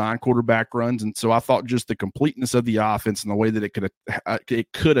or design quarterback runs. And so I thought just the completeness of the offense and the way that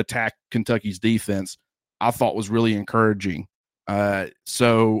it could attack Kentucky's defense, I thought was really encouraging.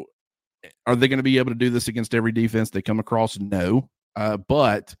 So are they going to be able to do this against every defense they come across? No.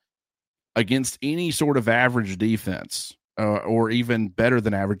 But against any sort of average defense or even better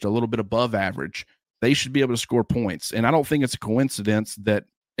than average, a little bit above average, they should be able to score points. And I don't think it's a coincidence that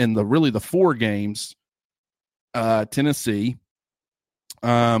in the 4 games, Tennessee,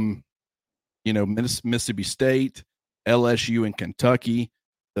 Mississippi State, LSU, and Kentucky,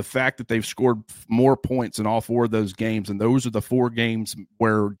 the fact that they've scored more points in all 4 of those games, and those are the 4 games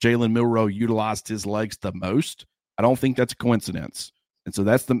where Jalen Milroe utilized his legs the most, I don't think that's a coincidence. And so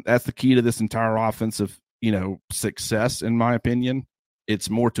that's the key to this entire offensive, success, in my opinion. It's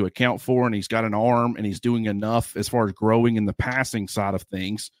more to account for, and he's got an arm, and he's doing enough as far as growing in the passing side of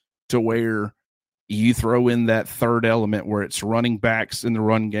things to where you throw in that third element where it's running backs in the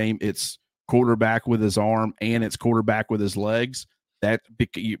run game, it's quarterback with his arm, and it's quarterback with his legs. That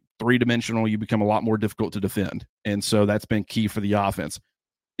three-dimensional, you become a lot more difficult to defend. And so that's been key for the offense.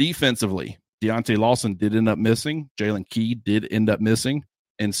 Defensively, Deontay Lawson did end up missing. Jalen Key did end up missing.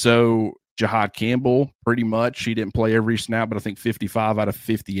 And so Jahad Campbell, pretty much, he didn't play every snap, but I think 55 out of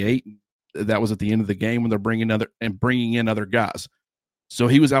 58. That was at the end of the game when they're bringing in other guys. So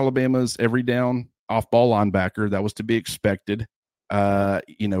he was Alabama's every down off-ball linebacker. That was to be expected.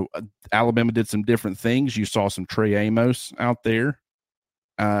 Alabama did some different things. You saw some Trey Amos out there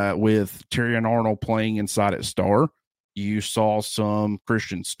with Terry and Arnold playing inside at star. You saw some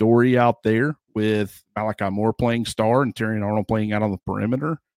Christian Story out there with Malachi Moore playing star and Terry and Arnold playing out on the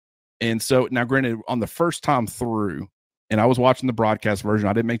perimeter. And so now, granted, on the first time through, and I was watching the broadcast version,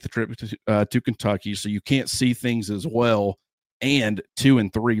 I didn't make the trip to Kentucky, so you can't see things as well. And 2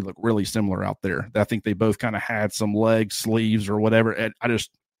 and 3 look really similar out there. I think they both kind of had some leg sleeves or whatever. And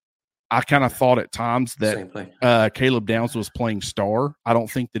I kind of thought at times that Caleb Downs was playing star. I don't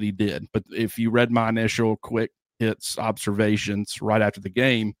think that he did. But if you read my initial quick hits observations right after the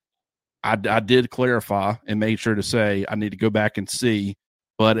game, I did clarify and made sure to say I need to go back and see.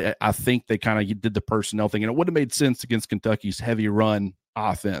 But I think they kind of did the personnel thing. And it would have made sense against Kentucky's heavy run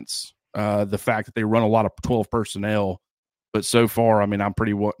offense the fact that they run a lot of 12 personnel. But so far, I mean, I'm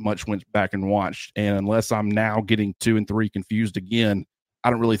pretty much went back and watched. And unless I'm now getting 2 and 3 confused again, I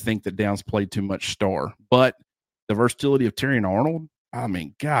don't really think that Downs played too much star. But the versatility of Terry and Arnold, I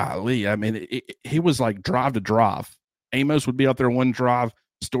mean, golly, I mean, he was like drive to drive. Amos would be out there one drive,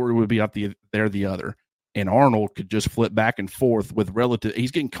 Story would be out there the other. And Arnold could just flip back and forth with relative.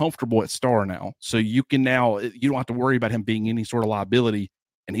 He's getting comfortable at star now. So you don't have to worry about him being any sort of liability.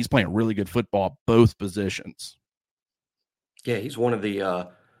 And he's playing really good football at both positions. Yeah, he's one of the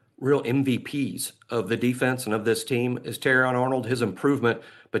real MVPs of the defense and of this team is Terrion Arnold, his improvement,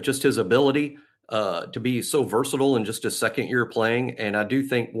 but just his ability to be so versatile in just his second year playing. And I do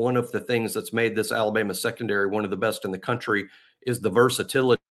think one of the things that's made this Alabama secondary one of the best in the country is the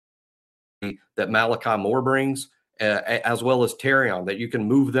versatility that Malachi Moore brings, as well as Terrion, that you can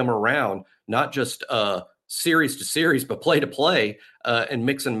move them around, not just series to series, but play to play, and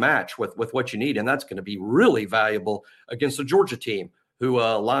mix and match with what you need. And that's going to be really valuable against the Georgia team who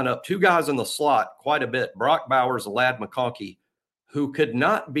line up 2 guys in the slot quite a bit, Brock Bowers, Ladd McConkey, who could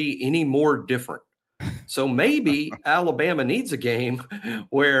not be any more different. So maybe Alabama needs a game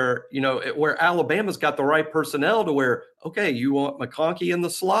where Alabama's got the right personnel to where, okay, you want McConkey in the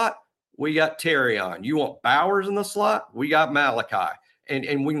slot? We got Terrion. You want Bowers in the slot? We got Malachi.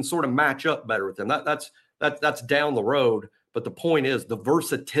 And we can sort of match up better with them. That's down the road. But the point is the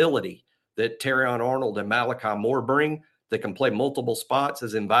versatility that Terrion Arnold and Malachi Moore bring that can play multiple spots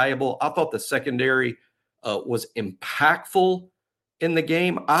is invaluable. I thought the secondary was impactful in the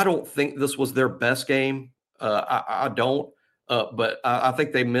game. I don't think this was their best game. I don't. But I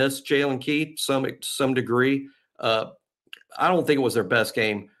think they missed Jalen Keith to some degree. I don't think it was their best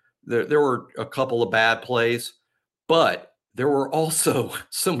game. There were a couple of bad plays, but there were also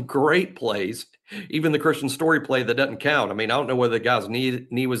some great plays. Even the Christian Story play that doesn't count. I mean, I don't know whether the guy's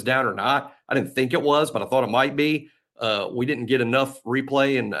knee was down or not. I didn't think it was, but I thought it might be. We didn't get enough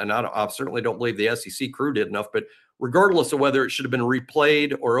replay, and I certainly don't believe the SEC crew did enough. But regardless of whether it should have been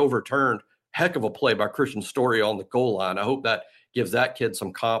replayed or overturned, heck of a play by Christian Story on the goal line. I hope that gives that kid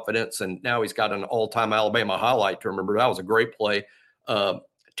some confidence, and now he's got an all-time Alabama highlight to remember. That was a great play.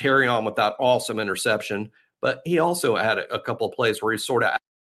 Terrion with that awesome interception, but he also had a couple of plays where he's sort of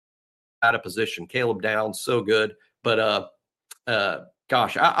out of position. Caleb Downs, so good. But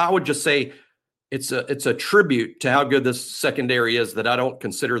gosh, I would just say it's a tribute to how good this secondary is that I don't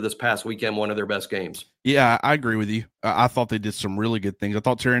consider this past weekend one of their best games. Yeah, I agree with you. I thought they did some really good things. I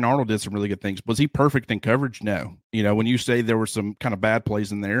thought Terrion Arnold did some really good things. Was he perfect in coverage? No. When you say there were some kind of bad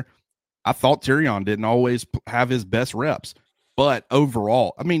plays in there, I thought Terrion didn't always have his best reps. But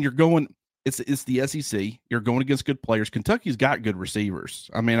overall, I mean, it's the SEC. You're going against good players. Kentucky's got good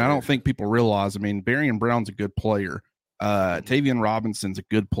receivers. I mean, I don't think people realize. I mean, Barrion Brown's a good player. Tavian Robinson's a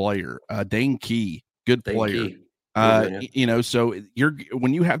good player. Dane Key, good player. So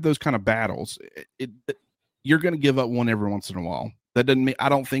when you have those kind of battles, you're going to give up one every once in a while. That doesn't mean I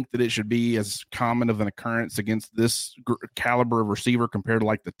don't think that it should be as common of an occurrence against this caliber of receiver compared to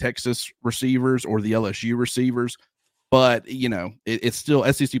like the Texas receivers or the LSU receivers. But, it's still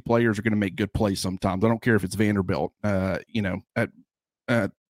SEC players are going to make good plays sometimes. I don't care if it's Vanderbilt, very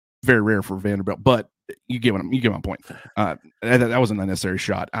rare for Vanderbilt, but you get my point. That was an unnecessary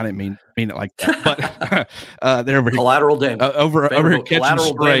shot. I didn't mean it like that, but they're collateral damage over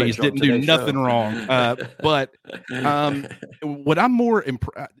catching strays didn't do nothing wrong. But what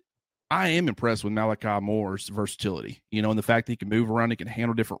I am impressed with Malachi Moore's versatility, and the fact that he can move around, he can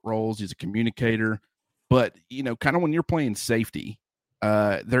handle different roles. He's a communicator. But, kind of when you're playing safety,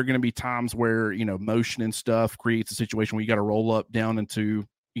 there are going to be times where, motion and stuff creates a situation where you got to roll up down into,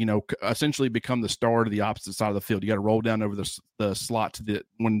 essentially become the star to the opposite side of the field. You got to roll down over the slot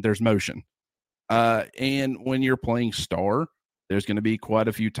when there's motion. And when you're playing star, there's going to be quite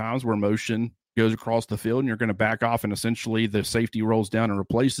a few times where motion goes across the field and you're going to back off and essentially the safety rolls down and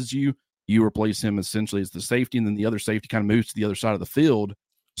replaces you. You replace him essentially as the safety, and then the other safety kind of moves to the other side of the field.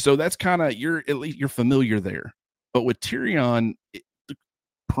 So that's kind of you're familiar there. But with Terrion, the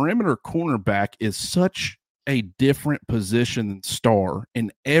perimeter cornerback is such a different position than star in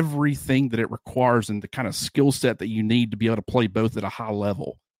everything that it requires and the kind of skill set that you need to be able to play both at a high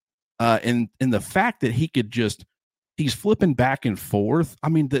level. And the fact that he's flipping back and forth. I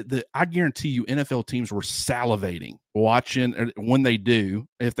mean, I guarantee you NFL teams were salivating watching when they do,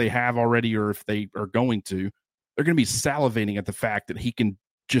 if they have already or if they are going to, they're going to be salivating at the fact that he can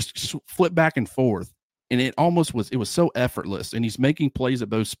just flip back and forth, and it was so effortless, and he's making plays at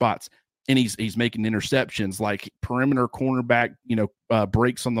those spots, and he's making interceptions like perimeter cornerback,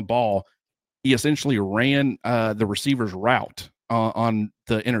 breaks on the ball. He essentially ran the receiver's route on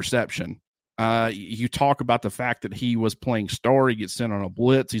the interception. You talk about the fact that he was playing star. He gets sent on a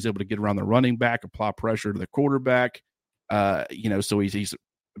blitz. He's able to get around the running back, apply pressure to the quarterback. So he's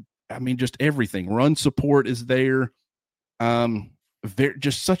I mean, just everything. Run support is there.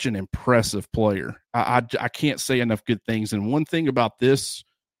 Just such an impressive player. I can't say enough good things. And one thing about this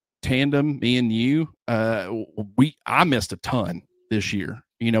tandem, me and you, I missed a ton this year,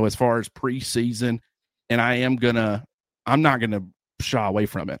 as far as preseason, and I'm not gonna shy away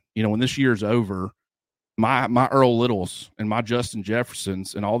from it. When this year's over, my Earl Littles and my Justin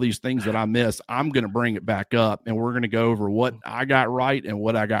Jeffersons and all these things that I missed, I'm gonna bring it back up, and we're gonna go over what I got right and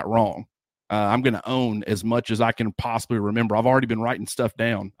what I got wrong. I'm going to own as much as I can possibly remember. I've already been writing stuff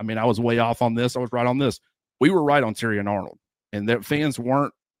down. I mean, I was way off on this. I was right on this. We were right on Terry and Arnold, and the fans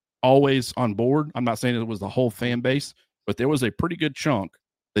weren't always on board. I'm not saying it was the whole fan base, but there was a pretty good chunk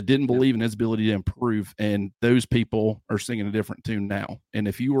that didn't believe in his ability to improve, and those people are singing a different tune now. And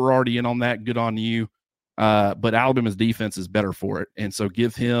if you were already in on that, good on you. But Alabama's defense is better for it, and so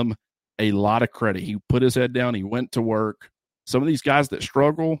give him a lot of credit. He put his head down. He went to work. Some of these guys that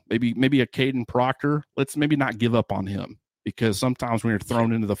struggle, maybe a Caden Proctor, let's maybe not give up on him, because sometimes when you're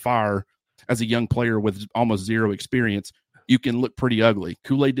thrown into the fire as a young player with almost zero experience, you can look pretty ugly.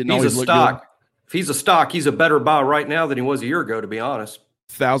 Kool-Aid didn't always look good. If he's a stock, he's a better buy right now than he was a year ago, to be honest.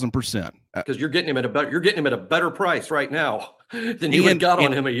 1,000%. Because you're getting him at a better price right now than you got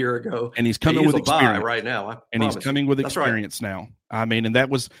on him a year ago. And he's coming with experience right now. He's coming with experience now. I mean, and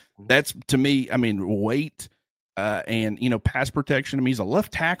that's to me, I mean, weight. And pass protection. I mean, he's a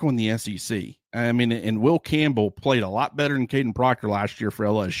left tackle in the SEC. I mean, and Will Campbell played a lot better than Caden Proctor last year for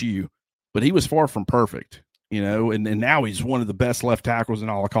LSU, but he was far from perfect, and now he's one of the best left tackles in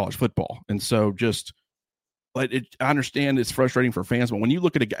all of college football. And so I understand it's frustrating for fans, but when you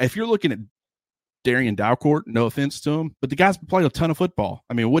look at if you're looking at Darian Dalcourt, no offense to him, but the guy's played a ton of football.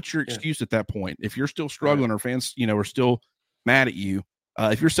 I mean, what's your excuse at that point? If you're still struggling or fans, are still mad at you,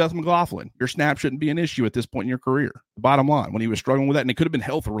 if you're Seth McLaughlin, your snap shouldn't be an issue at this point in your career. The bottom line, when he was struggling with that, and it could have been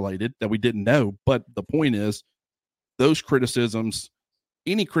health related that we didn't know. But the point is, those criticisms,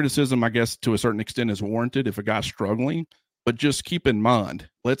 any criticism, I guess, to a certain extent is warranted if a guy's struggling. But just keep in mind,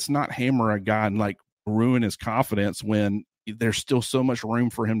 let's not hammer a guy and ruin his confidence when there's still so much room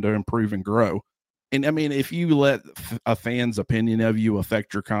for him to improve and grow. And I mean, if you let a fan's opinion of you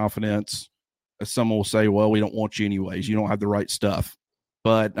affect your confidence, someone will say, well, we don't want you anyways. You don't have the right stuff.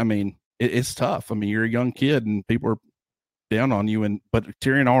 But I mean, it's tough. I mean, you're a young kid and people are down on you. But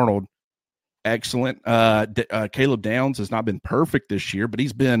Terry and Arnold, excellent. Caleb Downs has not been perfect this year, but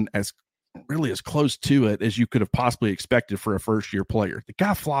he's been as close to it as you could have possibly expected for a first year player. The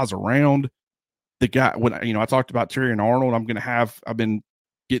guy flies around. The guy, when I talked about Terry and Arnold, I've been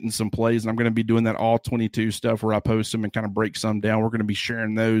getting some plays, and I'm going to be doing that all 22 stuff where I post them and kind of break some down. We're going to be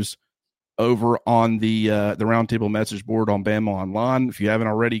sharing those over on the Roundtable message board on Bama Online. If you haven't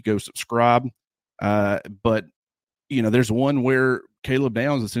already, go subscribe. But there's one where Caleb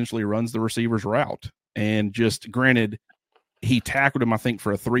Downs essentially runs the receiver's route, and just granted, he tackled him, I think,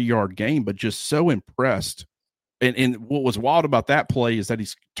 for a 3-yard gain, but just so impressed. And what was wild about that play is that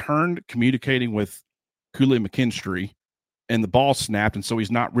he's turned communicating with Kool-Aid McKinstry, and the ball snapped, and so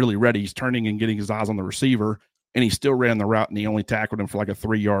he's not really ready. He's turning and getting his eyes on the receiver, and he still ran the route, and he only tackled him for like a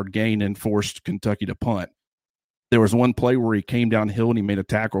 3-yard gain and forced Kentucky to punt. There was one play where he came downhill and he made a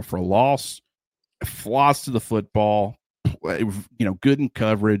tackle for a loss, flies to the football, good in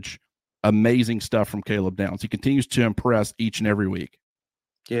coverage, amazing stuff from Caleb Downs. He continues to impress each and every week.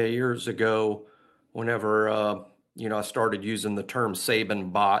 Yeah, years ago, whenever I started using the term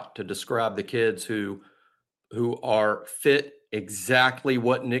Saban bot to describe the kids who are fit exactly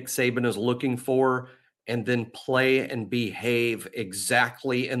what Nick Saban is looking for, and then play and behave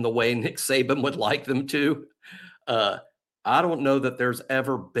exactly in the way Nick Saban would like them to. I don't know that there's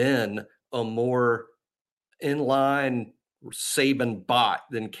ever been a more inline Saban bot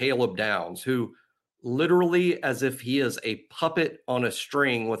than Caleb Downs, who literally, as if he is a puppet on a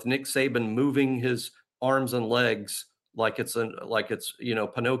string with Nick Saban moving his arms and legs like it's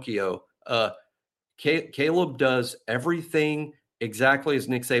Pinocchio. Caleb does everything exactly as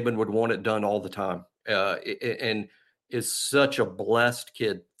Nick Saban would want it done all the time. And is such a blessed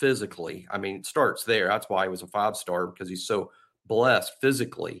kid physically. I mean, it starts there. That's why he was a 5-star, because he's so blessed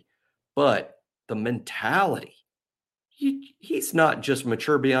physically. But the mentality, he's not just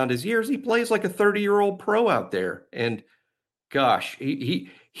mature beyond his years. He plays like a 30-year-old pro out there. And gosh, he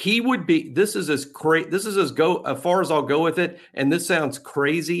would be. This is as far as I'll go with it. And this sounds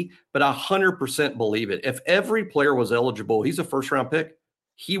crazy, but I 100% believe it. If every player was eligible, he's a first-round pick.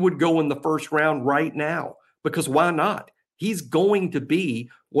 He would go in the first round right now, because why not? he's going to be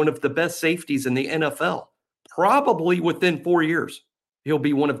one of the best safeties in the NFL. Probably within 4 years, he'll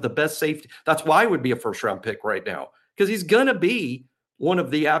be one of the best safety. That's why he would be a first round pick right now, because he's going to be one of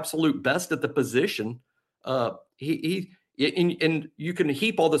the absolute best at the position. And you can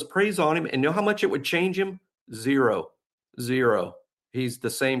heap all this praise on him, and know how much it would change him? Zero. He's the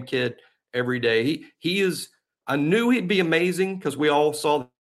same kid every day. He is. I knew he'd be amazing because we all saw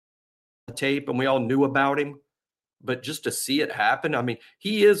the tape and we all knew about him. But just to see it happen, I mean,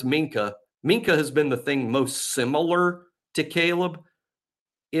 he is Minka. Minka has been the thing most similar to Caleb.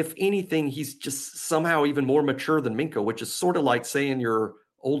 If anything, he's just somehow even more mature than Minka, which is sort of like saying you're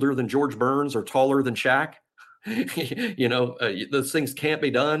older than George Burns or taller than Shaq. Those things can't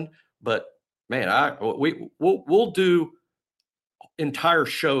be done. But man, we'll do entire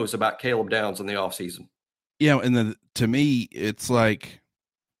shows about Caleb Downs in the offseason. Yeah, and then to me, it's like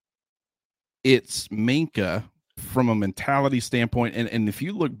it's Minka from a mentality standpoint. And if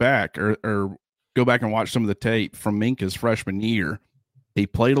you look back or go back and watch some of the tape from Minka's freshman year, he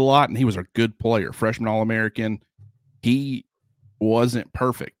played a lot and he was a good player, freshman All-American. He wasn't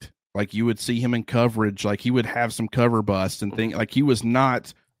perfect. Like you would see him in coverage, like he would have some cover busts and things. Like he was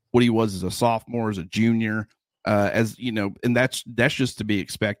not what he was as a sophomore, as a junior, as you know, and that's just to be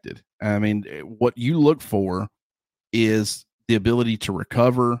expected. I mean, what you look for is the ability to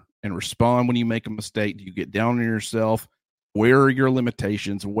recover and respond when you make a mistake. Do you get down on yourself? Where are your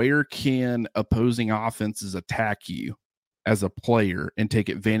limitations? Where can opposing offenses attack you as a player and take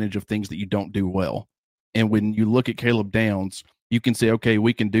advantage of things that you don't do well? And when you look at Caleb Downs, you can say, okay,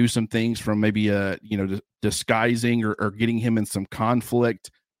 we can do some things from maybe disguising or getting him in some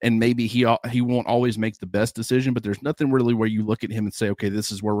conflict, and maybe he won't always make the best decision, but there's nothing really where you look at him and say, okay,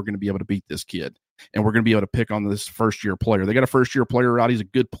 this is where we're going to be able to beat this kid, and we're going to be able to pick on this first-year player. They got a first-year player out. He's a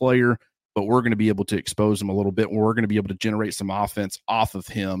good player, but we're going to be able to expose him a little bit. We're going to be able to generate some offense off of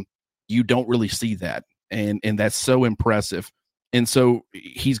him. You don't really see that, and that's so impressive. And so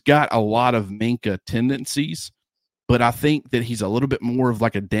he's got a lot of Minka tendencies, but I think that he's a little bit more of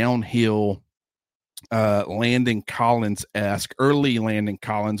like a downhill Landon Collins-esque, early Landon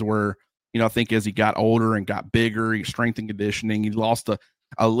Collins, where, I think as he got older and got bigger, he strength and conditioning, he lost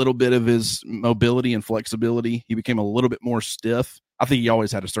a little bit of his mobility and flexibility. He became a little bit more stiff. I think he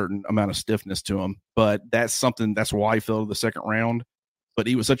always had a certain amount of stiffness to him, but that's why he fell to the second round. But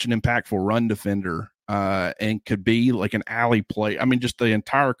he was such an impactful run defender and could be like an alley play. I mean, just the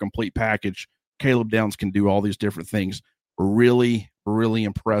entire complete package. Caleb Downs can do all these different things. Really, really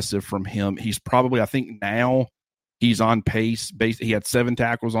impressive from him. He's probably, I think now he's on pace. He had 7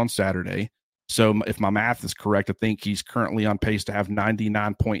 tackles on Saturday. So if my math is correct, I think he's currently on pace to have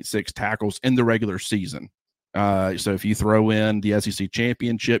 99.6 tackles in the regular season. So if you throw in the SEC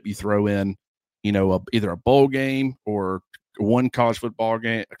championship, you throw in, either a bowl game or one college football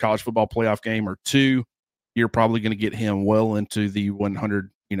playoff game or 2, you're probably going to get him well into the 100,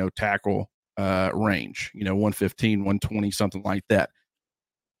 tackle range, 115, 120, something like that.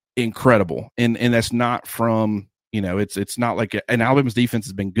 Incredible. And that's not from, it's not like and Alabama's defense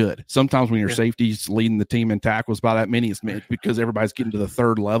has been good. Sometimes when your safety's leading the team in tackles by that many, it's because everybody's getting to the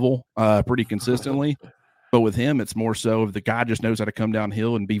third level pretty consistently. But with him, it's more so if the guy just knows how to come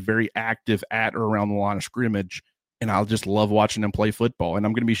downhill and be very active at or around the line of scrimmage. And I'll just love watching him play football. And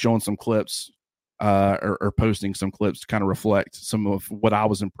I'm going to be showing some clips or posting some clips to kind of reflect some of what I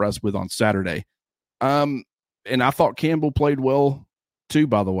was impressed with on Saturday. And I thought Campbell played well too,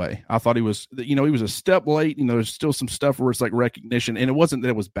 by the way. I thought he was a step late. There's still some stuff where it's like recognition, and it wasn't that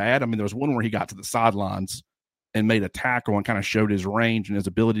it was bad. I mean, there was one where he got to the sidelines and made a tackle and kind of showed his range and his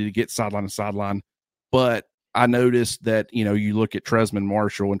ability to get sideline to sideline. But I noticed that, you look at Tresman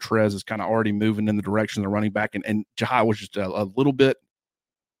Marshall, and Trez is kind of already moving in the direction of the running back, and Jahai was just a little bit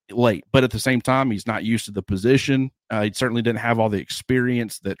late. But at the same time, he's not used to the position. He certainly didn't have all the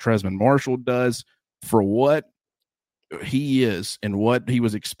experience that Tresman Marshall does for what he is and what he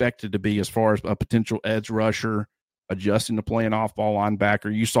was expected to be as far as a potential edge rusher, adjusting to playing off-ball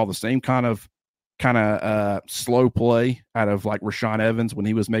linebacker. You saw the same kind of slow play out of like Rashaan Evans when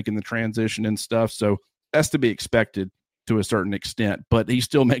he was making the transition and stuff. So that's to be expected to a certain extent, but he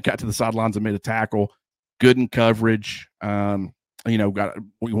still got to the sidelines and made a tackle. Good in coverage. Once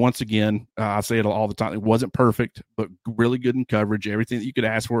again, I say it all the time. It wasn't perfect, but really good in coverage. Everything that you could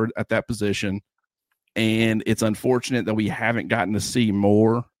ask for at that position. And it's unfortunate that we haven't gotten to see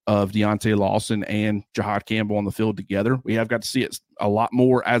more of Deontay Lawson and Jahad Campbell on the field together. We have got to see it a lot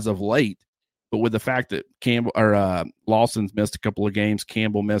more as of late. But with the fact that Lawson's missed a couple of games,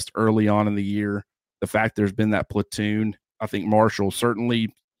 Campbell missed early on in the year, the fact there's been that platoon, I think Marshall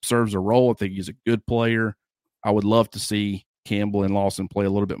certainly serves a role. I think he's a good player. I would love to see Campbell and Lawson play a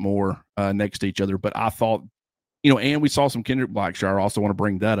little bit more next to each other. But I thought, and we saw some Kendrick Blackshire. I also want to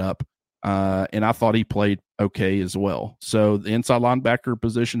bring that up. And I thought he played okay as well. So the inside linebacker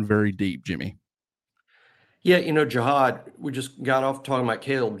position, very deep, Jimmy. Yeah, Jihad, we just got off talking about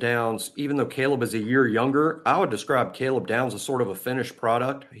Caleb Downs. Even though Caleb is a year younger, I would describe Caleb Downs as sort of a finished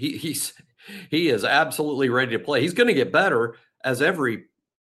product. He is absolutely ready to play. He's going to get better, as every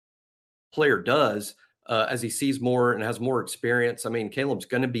player does, as he sees more and has more experience. I mean, Caleb's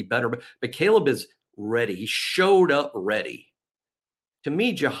going to be better, but Caleb is ready. He showed up ready. To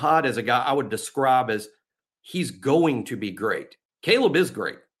me, Jihad is a guy I would describe as he's going to be great. Caleb is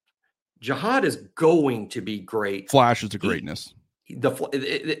great. Jihad is going to be great. Flashes of greatness.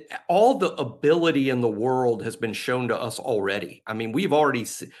 All the ability in the world has been shown to us already. I mean, we have already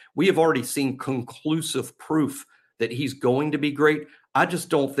seen conclusive proof that he's going to be great. I just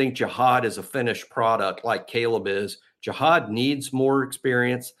don't think Jihad is a finished product like Caleb is. Jihad needs more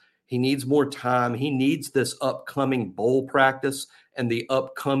experience. He needs more time. He needs this upcoming bowl practice and the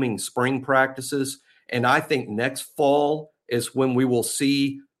upcoming spring practices. And I think next fall is when we will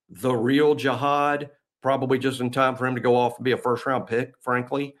see the real Jihad, probably just in time for him to go off and be a first-round pick,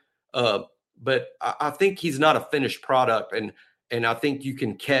 frankly. But I think he's not a finished product, and I think you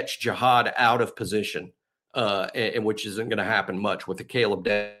can catch Jihad out of position, and which isn't going to happen much with the Caleb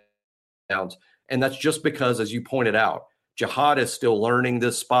Downs. And that's just because, as you pointed out, Jihad is still learning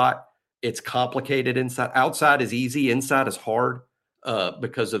this spot. It's complicated inside. Outside is easy. Inside is hard.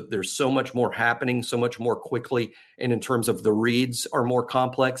 Because there's so much more happening, so much more quickly, and in terms of the reads are more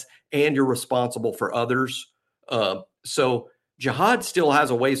complex, and you're responsible for others. So Jihad still has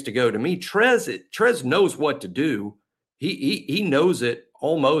a ways to go. To me, Trez knows what to do. He knows it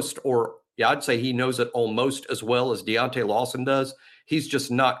almost, or I'd say he knows it almost as well as Deontay Lawson does. He's just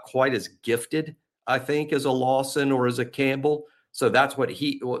not quite as gifted, I think, as a Lawson or as a Campbell. So that's what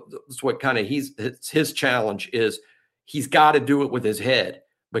his challenge is. He's got to do it with his head,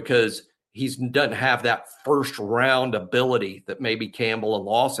 because he doesn't have that first round ability that maybe Campbell and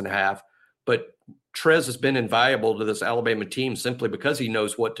Lawson have. But Trez has been invaluable to this Alabama team simply because he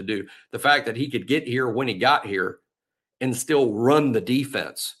knows what to do. The fact that he could get here when he got here and still run the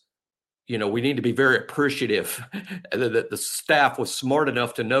defense, we need to be very appreciative that the staff was smart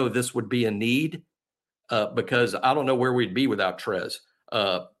enough to know this would be a need, because I don't know where we'd be without Trez.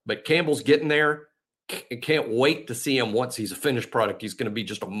 But Campbell's getting there. Can't wait to see him once he's a finished product. He's going to be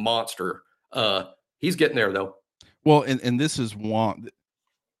just a monster. He's getting there, though. Well, and this is one.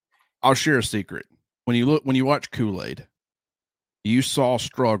 I'll share a secret. When you watch Kool-Aid, you saw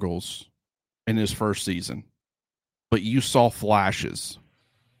struggles in his first season, but you saw flashes.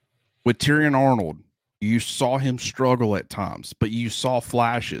 With Tyrion Arnold, you saw him struggle at times, but you saw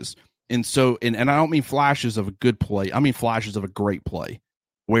flashes. And so, and I don't mean flashes of a good play. I mean flashes of a great play,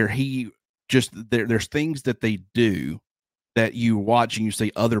 where he just there's things that they do that you watch and you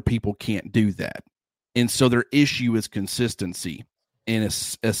say other people can't do that. And so their issue is consistency. And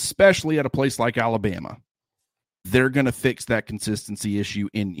especially at a place like Alabama, they're going to fix that consistency issue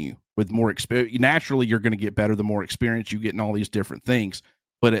in you with more experience. Naturally, you're going to get better the more experience you get in all these different things,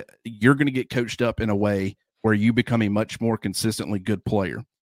 but you're going to get coached up in a way where you become a much more consistently good player.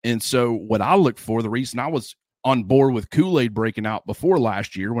 And so what I look for, the reason I was on board with Kool-Aid breaking out before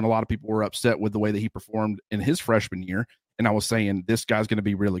last year, when a lot of people were upset with the way that he performed in his freshman year, and I was saying this guy's going to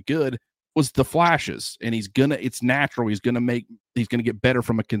be really good, was the flashes. And it's natural. He's going to get better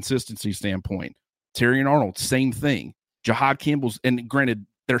from a consistency standpoint. Tyrion Arnold, same thing. Jihad Campbell's, and granted,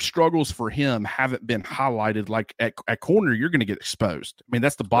 their struggles for him haven't been highlighted. Like at corner, you're going to get exposed. I mean,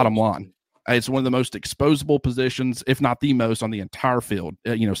 that's the bottom line. It's one of the most exposable positions, if not the most, on the entire field.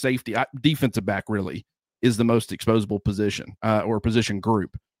 Safety, defensive back really is the most exposable position or position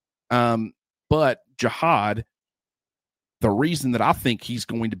group. But Jihad, the reason that I think he's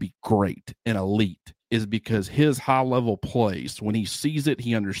going to be great and elite is because his high-level plays, when he sees it,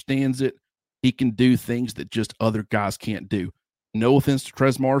 he understands it, he can do things that just other guys can't do. No offense to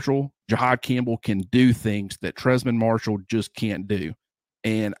Trez Marshall, Jihad Campbell can do things that Trezman Marshall just can't do.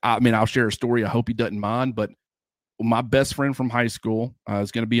 And I mean, I'll share a story. I hope he doesn't mind, but my best friend from high school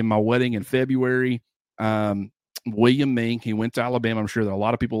is going to be in my wedding in February. William Mink, he went to Alabama. I'm sure that a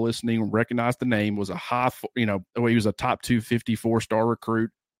lot of people listening recognize the name. Was he was a top 254 star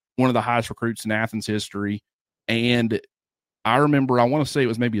recruit, one of the highest recruits in Athens history. And I remember, I want to say it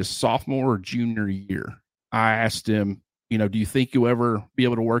was maybe a sophomore or junior year. I asked him, do you think you'll ever be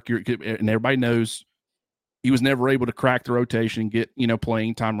able to work your, and everybody knows he was never able to crack the rotation, get,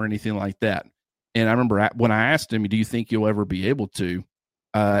 playing time or anything like that. And I remember when I asked him, do you think you'll ever be able to?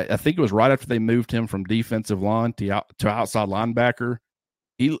 I think it was right after they moved him from defensive line to outside linebacker.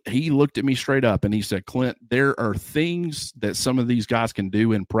 He looked at me straight up and he said, Clint, there are things that some of these guys can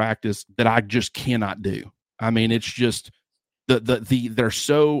do in practice that I just cannot do. I mean, it's just they're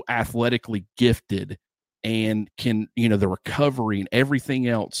so athletically gifted and can, the recovery and everything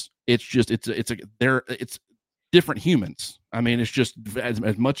else. It's just, it's different humans. I mean, it's just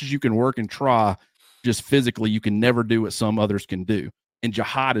as much as you can work and try, just physically, you can never do what some others can do. And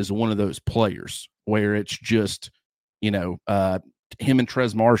Jihad is one of those players where it's just, him and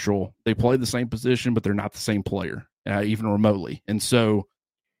Trez Marshall, they play the same position, but they're not the same player, even remotely. And so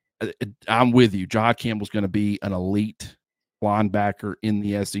I'm with you. Jihad Campbell's going to be an elite linebacker in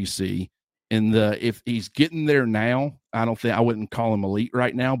the SEC. And if he's getting there now, I wouldn't call him elite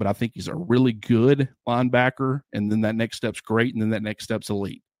right now, but I think he's a really good linebacker. And then that next step's great. And then that next step's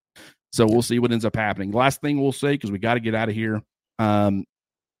elite. So we'll see what ends up happening. Last thing we'll say, because we got to get out of here.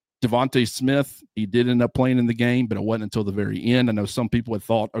 Devontae Smith, he did end up playing in the game, but it wasn't until the very end. I know some people had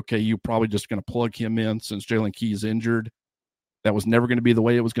thought, okay, you're probably just going to plug him in since Jalen Key is injured. That was never going to be the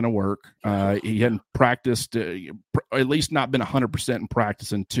way it was going to work. He hadn't practiced, at least not been 100% in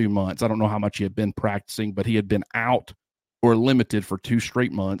practice in 2 months. I don't know how much he had been practicing, but he had been out or limited for 2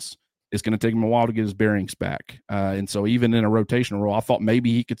 straight months. It's going to take him a while to get his bearings back. And so even in a rotational role, I thought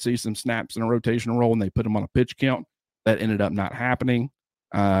maybe he could see some snaps in a rotational role and they put him on a pitch count. That ended up not happening.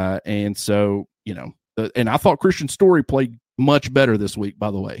 And so, and I thought Christian Story played much better this week,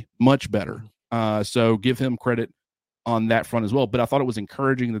 by the way, much better. So give him credit on that front as well. But I thought it was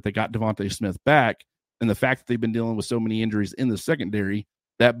encouraging that they got Devontae Smith back, and the fact that they've been dealing with so many injuries in the secondary,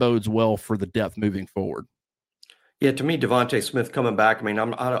 that bodes well for the depth moving forward. Yeah, to me, Devontae Smith coming back, I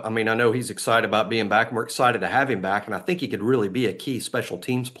know he's excited about being back, and we're excited to have him back, and I think he could really be a key special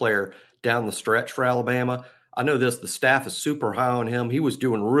teams player down the stretch for Alabama. I know the staff is super high on him. He was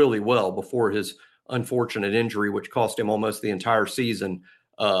doing really well before his unfortunate injury, which cost him almost the entire season.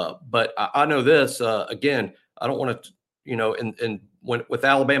 But I know this, again, I don't want to, with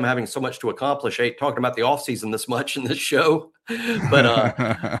Alabama having so much to accomplish, talking about the offseason this much in this show, but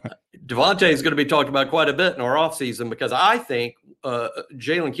Devontae is going to be talked about quite a bit in our offseason because I think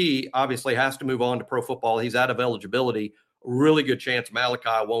Jalen Key obviously has to move on to pro football. He's out of eligibility. Really good chance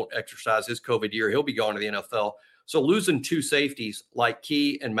Malachi won't exercise his COVID year. He'll be going to the NFL. So losing 2 safeties like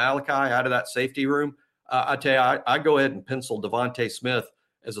Key and Malachi out of that safety room, I tell you, I go ahead and pencil Devontae Smith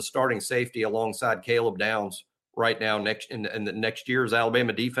as a starting safety alongside Caleb Downs right now in the next year's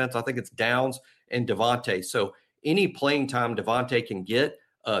Alabama defense. I think it's Downs and Devontae. So any playing time Devontae can get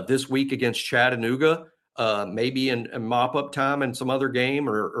this week against Chattanooga, maybe in mop-up time in some other game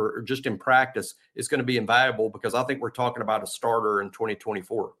or just in practice, is going to be invaluable because I think we're talking about a starter in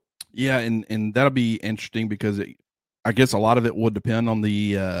 2024. Yeah, and that'll be interesting because I guess a lot of it would depend on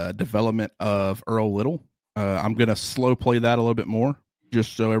the development of Earl Little. I'm going to slow play that a little bit more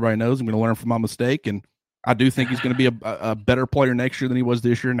just so everybody knows. I'm going to learn from my mistake, and I do think he's going to be a better player next year than he was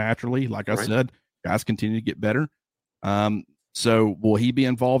this year naturally. Like I said, guys continue to get better. So will he be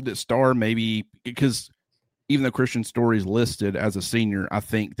involved at star? Maybe because even though Christian Story is listed as a senior, I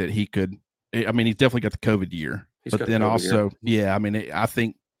think that he could. I mean, he's definitely got the COVID year, but then also, yeah. I mean, I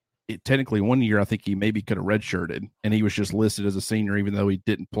think technically 1 year, I think he maybe could have redshirted, and he was just listed as a senior, even though he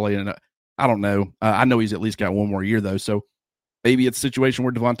didn't play in. I don't know. I know he's at least got 1 more year though, so maybe it's a situation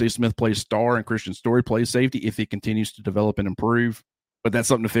where Devontae Smith plays star and Christian Story plays safety if he continues to develop and improve. But that's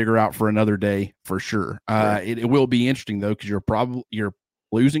something to figure out for another day for sure. It will be interesting though because you're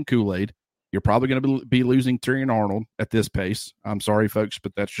losing Kool-Aid. You're probably going to be losing Tyrion Arnold at this pace. I'm sorry, folks,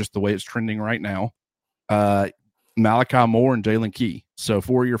 but that's just the way it's trending right now. Malachi Moore and Jalen Key. So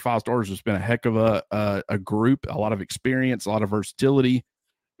 4 year 5 stars has been a heck of a group, a lot of experience, a lot of versatility.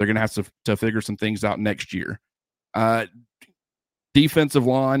 They're going to have to figure some things out next year. Defensive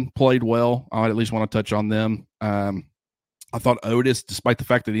line played well. I at least want to touch on them. I thought Otis, despite the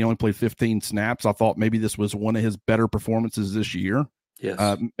fact that he only played 15 snaps, I thought maybe this was one of his better performances this year.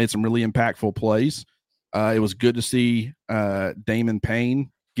 Yes. Made some really impactful plays. It was good to see Damon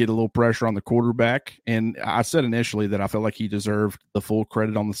Payne get a little pressure on the quarterback. And I said initially that I felt like he deserved the full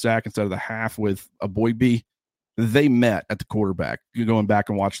credit on the sack instead of the half with a Boydby. They met at the quarterback. You're going back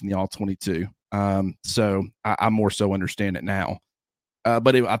and watching the All-22. So I more so understand it now.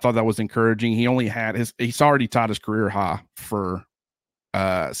 But I thought that was encouraging. He only had he's already tied his career high for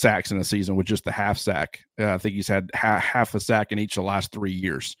sacks in a season with just the half sack. I think he's had half a sack in each of the last 3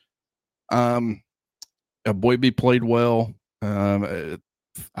 years. Boydby played well.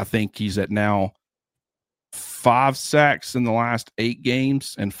 I think he's at now 5 sacks in the last 8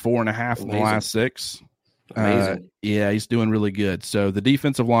 games and 4.5 in the last 6. Amazing. Yeah, he's doing really good. So the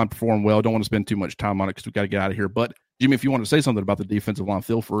defensive line performed well. Don't want to spend too much time on it because we got to get out of here. But Jimmy, if you want to say something about the defensive line,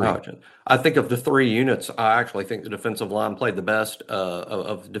 feel free. I think of the three units, I actually think the defensive line played the best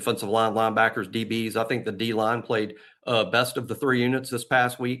of defensive line, linebackers, DBs. I think the D line played best of the three units this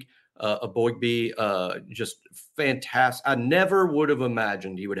past week. Boygby, just fantastic. I never would have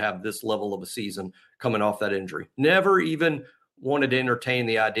imagined he would have this level of a season coming off that injury. Never even wanted to entertain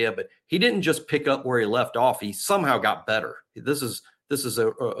the idea, but he didn't just pick up where he left off. He somehow got better. This is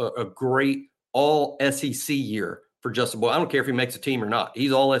a great all SEC year for Justin Boyd. I don't care if he makes a team or not.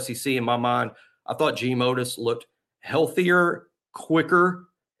 He's all SEC in my mind. I thought G. Modis looked healthier, quicker,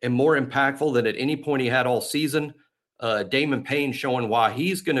 and more impactful than at any point he had all season. Damon Payne showing why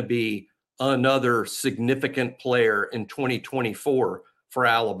he's going to be another significant player in 2024 for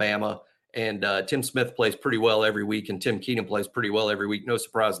Alabama. And Tim Smith plays pretty well every week, and Tim Keenan plays pretty well every week. No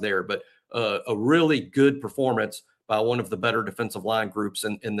surprise there, but a really good performance by one of the better defensive line groups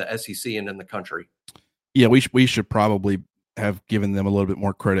in the SEC and in the country. Yeah, we should probably have given them a little bit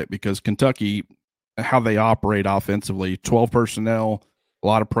more credit because Kentucky, how they operate offensively, 12 personnel, a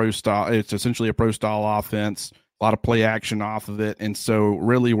lot of pro style. It's essentially a pro style offense, a lot of play action off of it. And so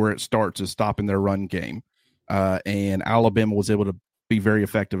really where it starts is stopping their run game. And Alabama was able to be very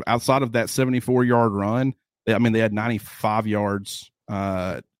effective. Outside of that 74-yard run, they had 95 yards.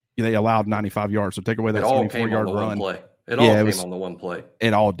 They allowed 95 yards. So take away that 74-yard run. It all came on the one play.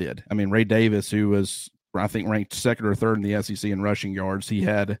 It all did. I mean, Ray Davis, who was, I think, ranked second or third in the SEC in rushing yards, he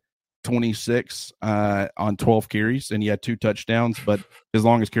had 26 on 12 carries, and he had 2 touchdowns, but his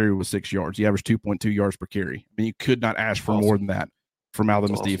longest carry was 6 yards. He averaged 2.2 yards per carry. I mean, you could not ask for more than that from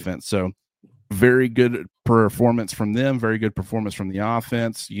Alabama's defense. So very good performance from them, very good performance from the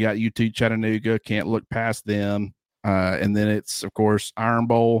offense. You got UT Chattanooga, can't look past them. And then it's, of course, Iron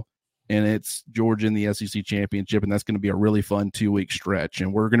Bowl, and it's Georgia in the SEC championship, and that's going to be a really fun 2-week stretch.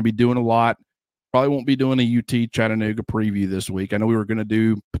 And we're going to be doing a lot. Probably won't be doing a UT Chattanooga preview this week. I know we were going to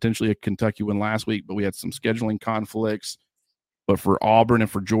do potentially a Kentucky one last week, but we had some scheduling conflicts. But for Auburn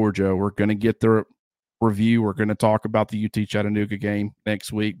and for Georgia, we're going to get the review. We're going to talk about the UT Chattanooga game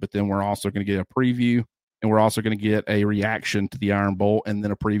next week, but then we're also going to get a preview, and we're also going to get a reaction to the Iron Bowl, and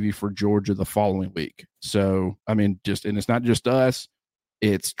then a preview for Georgia the following week. So, I mean, and it's not just us.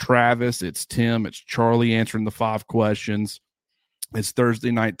 It's Travis, it's Tim, it's Charlie answering the 5 questions. It's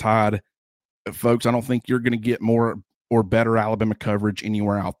Thursday Night Tide. Folks, I don't think you're going to get more or better Alabama coverage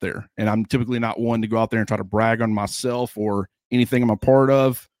anywhere out there. And I'm typically not one to go out there and try to brag on myself or anything I'm a part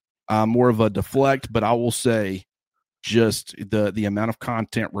of. I'm more of a deflect, but I will say just the amount of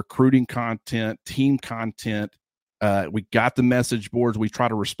content, recruiting content, team content. We got the message boards. We try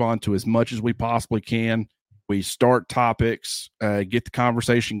to respond to as much as we possibly can. We start topics, get the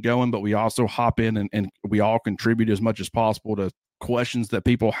conversation going, but we also hop in and we all contribute as much as possible to questions that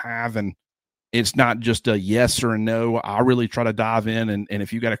people have. And it's not just a yes or a no. I really try to dive in. And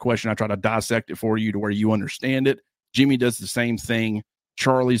if you got a question, I try to dissect it for you to where you understand it. Jimmy does the same thing.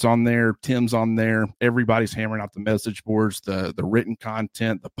 Charlie's on there. Tim's on there. Everybody's hammering out the message boards, the written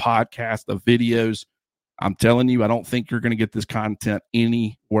content, the podcast, the videos. I'm telling you, I don't think you're going to get this content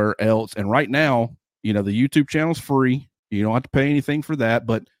anywhere else. And right now, the YouTube channel's free. You don't have to pay anything for that.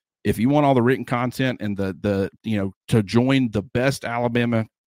 But if you want all the written content and to join the best Alabama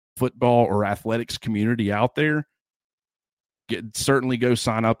football or athletics community out there, certainly go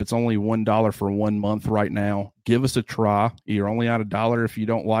sign up. It's only $1 for 1 month right now. Give us a try. You're only out $1 if you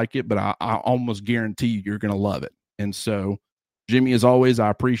don't like it, but I almost guarantee you're going to love it. And so, Jimmy, as always, I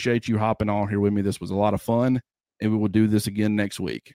appreciate you hopping on here with me. This was a lot of fun, and we will do this again next week.